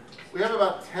 10 minutes? We have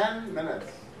about 10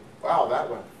 minutes. Wow, that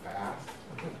went fast.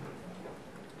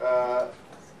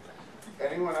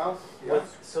 Anyone else?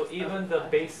 Yes? So even the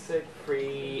basic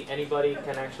free, anybody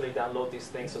can actually download these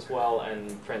things as well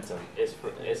and print them. Is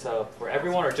for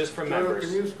everyone or just for members?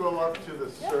 Can you scroll up to the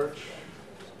search?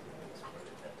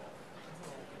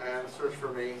 And search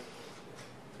for me.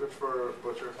 Search for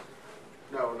Butcher.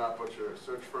 No, not Butcher.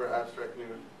 Search for Abstract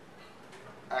Nude.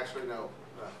 Actually, no.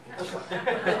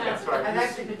 Sorry. I've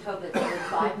actually been told that it's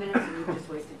 5 minutes and you've just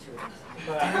wasted 2 minutes.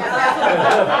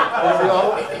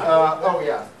 Oh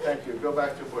yeah, thank you. Go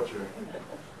back to Butcher.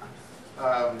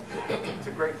 It's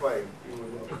a great play.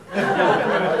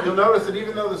 You'll notice that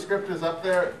even though the script is up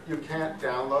there, you can't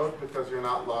download because you're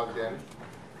not logged in.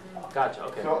 Gotcha,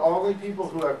 okay. So only people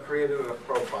who have created a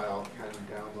profile can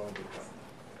download the play.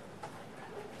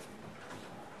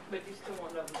 But you still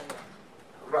won't know who they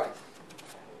are. Right.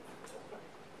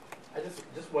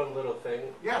 Just one little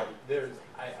thing. Yeah.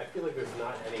 I feel like there's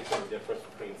not any sort of difference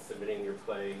between submitting your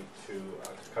play to a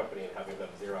company and having them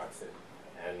Xerox it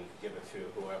and give it to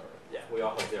whoever. Yeah. We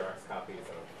all have Xerox copies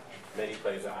of many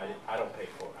plays that I don't pay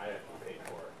for. I haven't paid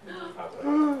for.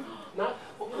 Not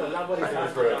what he's doing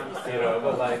for it,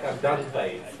 but like I've done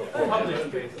plays before.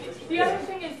 The other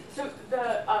thing is, so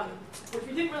which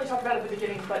we didn't really talk about at the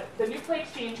beginning, but the New Play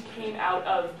Exchange came out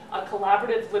of a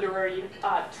collaborative literary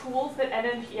tools that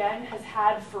NNPN has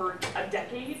had for a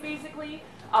decade, basically,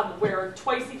 where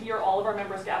twice a year all of our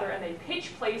members gather and they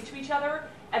pitch plays to each other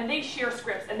and they share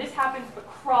scripts, and this happens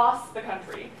across the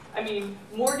country. I mean,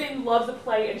 Morgan loves a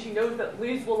play, and she knows that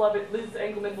Liz will love it, Liz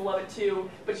Engelman will love it too,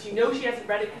 but she knows she hasn't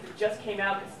read it because it just came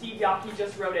out, because Steve Yockey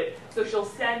just wrote it, so she'll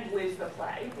send Liz the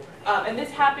play. And this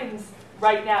happens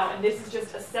right now, and this is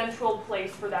just a central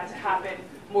place for that to happen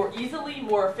more easily,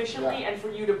 more efficiently, and for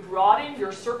you to broaden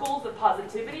your circles of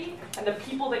positivity and the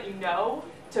people that you know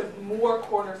to more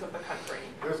corners of the country.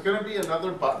 There's going to be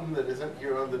another button that isn't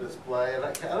here on the display, and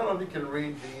I don't know if you can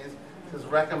read these. It says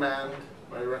recommend,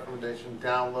 my recommendation,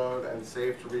 download, and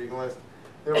save to reading list.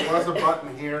 There was a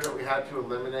button here that we had to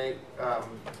eliminate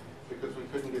because we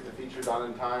couldn't get the feature done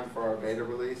in time for our beta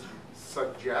release.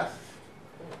 Suggest.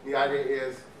 The idea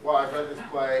is, well, I've read this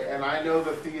play, and I know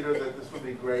the theater that this would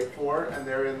be great for, and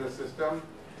they're in the system.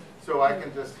 So I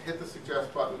can just hit the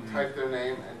suggest button, type their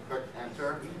name, and click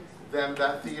enter. Then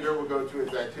that theater will go to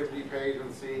its activity page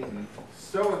and see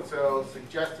so-and-so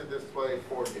suggested this play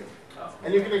for you.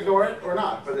 And you can ignore it or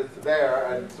not, but it's there,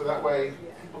 and so that way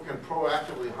people can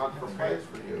proactively hunt for plays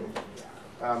for you.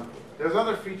 There's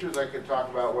other features I could talk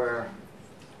about where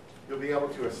you'll be able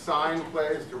to assign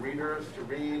plays to readers to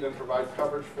read and provide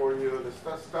coverage for you.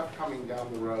 There's stuff coming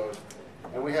down the road.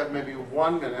 And we have maybe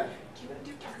 1 minute. Do you want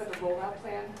to talk about the rollout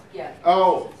plan? Yeah.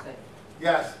 Oh,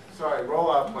 yes. Sorry,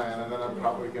 rollout plan, and then I'm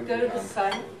probably going to go to the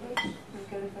sign up page.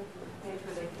 Go to the page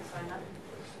where they can sign up.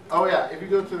 Oh yeah, if you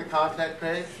go to the contact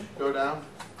page, go down,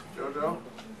 Jojo.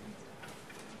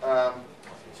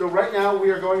 So right now we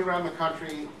are going around the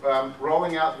country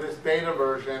rolling out this beta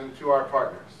version to our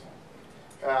partners.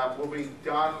 We'll be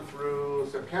done through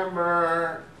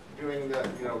September, doing the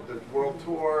world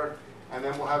tour, and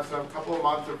then we'll have some couple of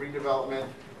months of redevelopment,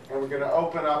 and we're going to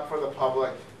open up for the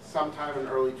public sometime in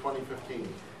early 2015.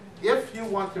 If you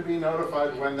want to be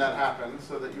notified when that happens,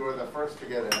 so that you are the first to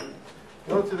get in,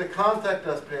 go to the Contact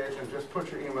Us page and just put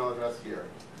your email address here.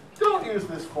 Don't use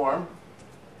this form,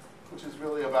 which is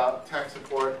really about tech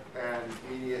support and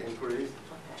media inquiries.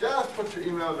 Just put your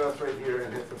email address right here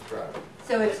and hit subscribe.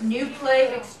 So it's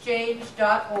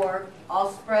newplayexchange.org,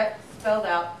 all spelled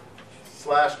out.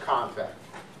 /contact.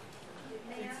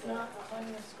 It's not on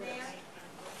your screen.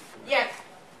 Yes.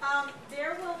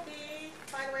 There will be,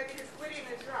 by the way, because Gwydion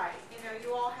is right,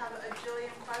 you all have a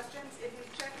jillion questions. If you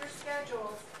check your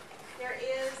schedules, there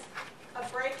is a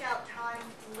breakout time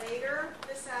later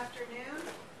this afternoon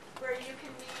where you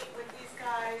can meet with these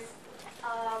guys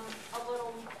a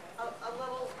little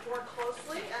more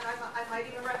closely, and I might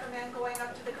even recommend going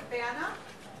up to the cabana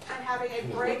and having a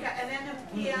breakout, an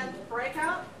NNPN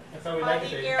breakout on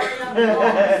the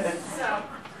area. So.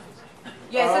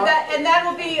 Yeah, so that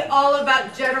will be all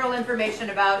about general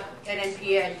information about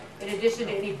NNPN, in addition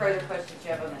to any further questions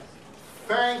you have on this.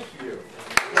 Thank you.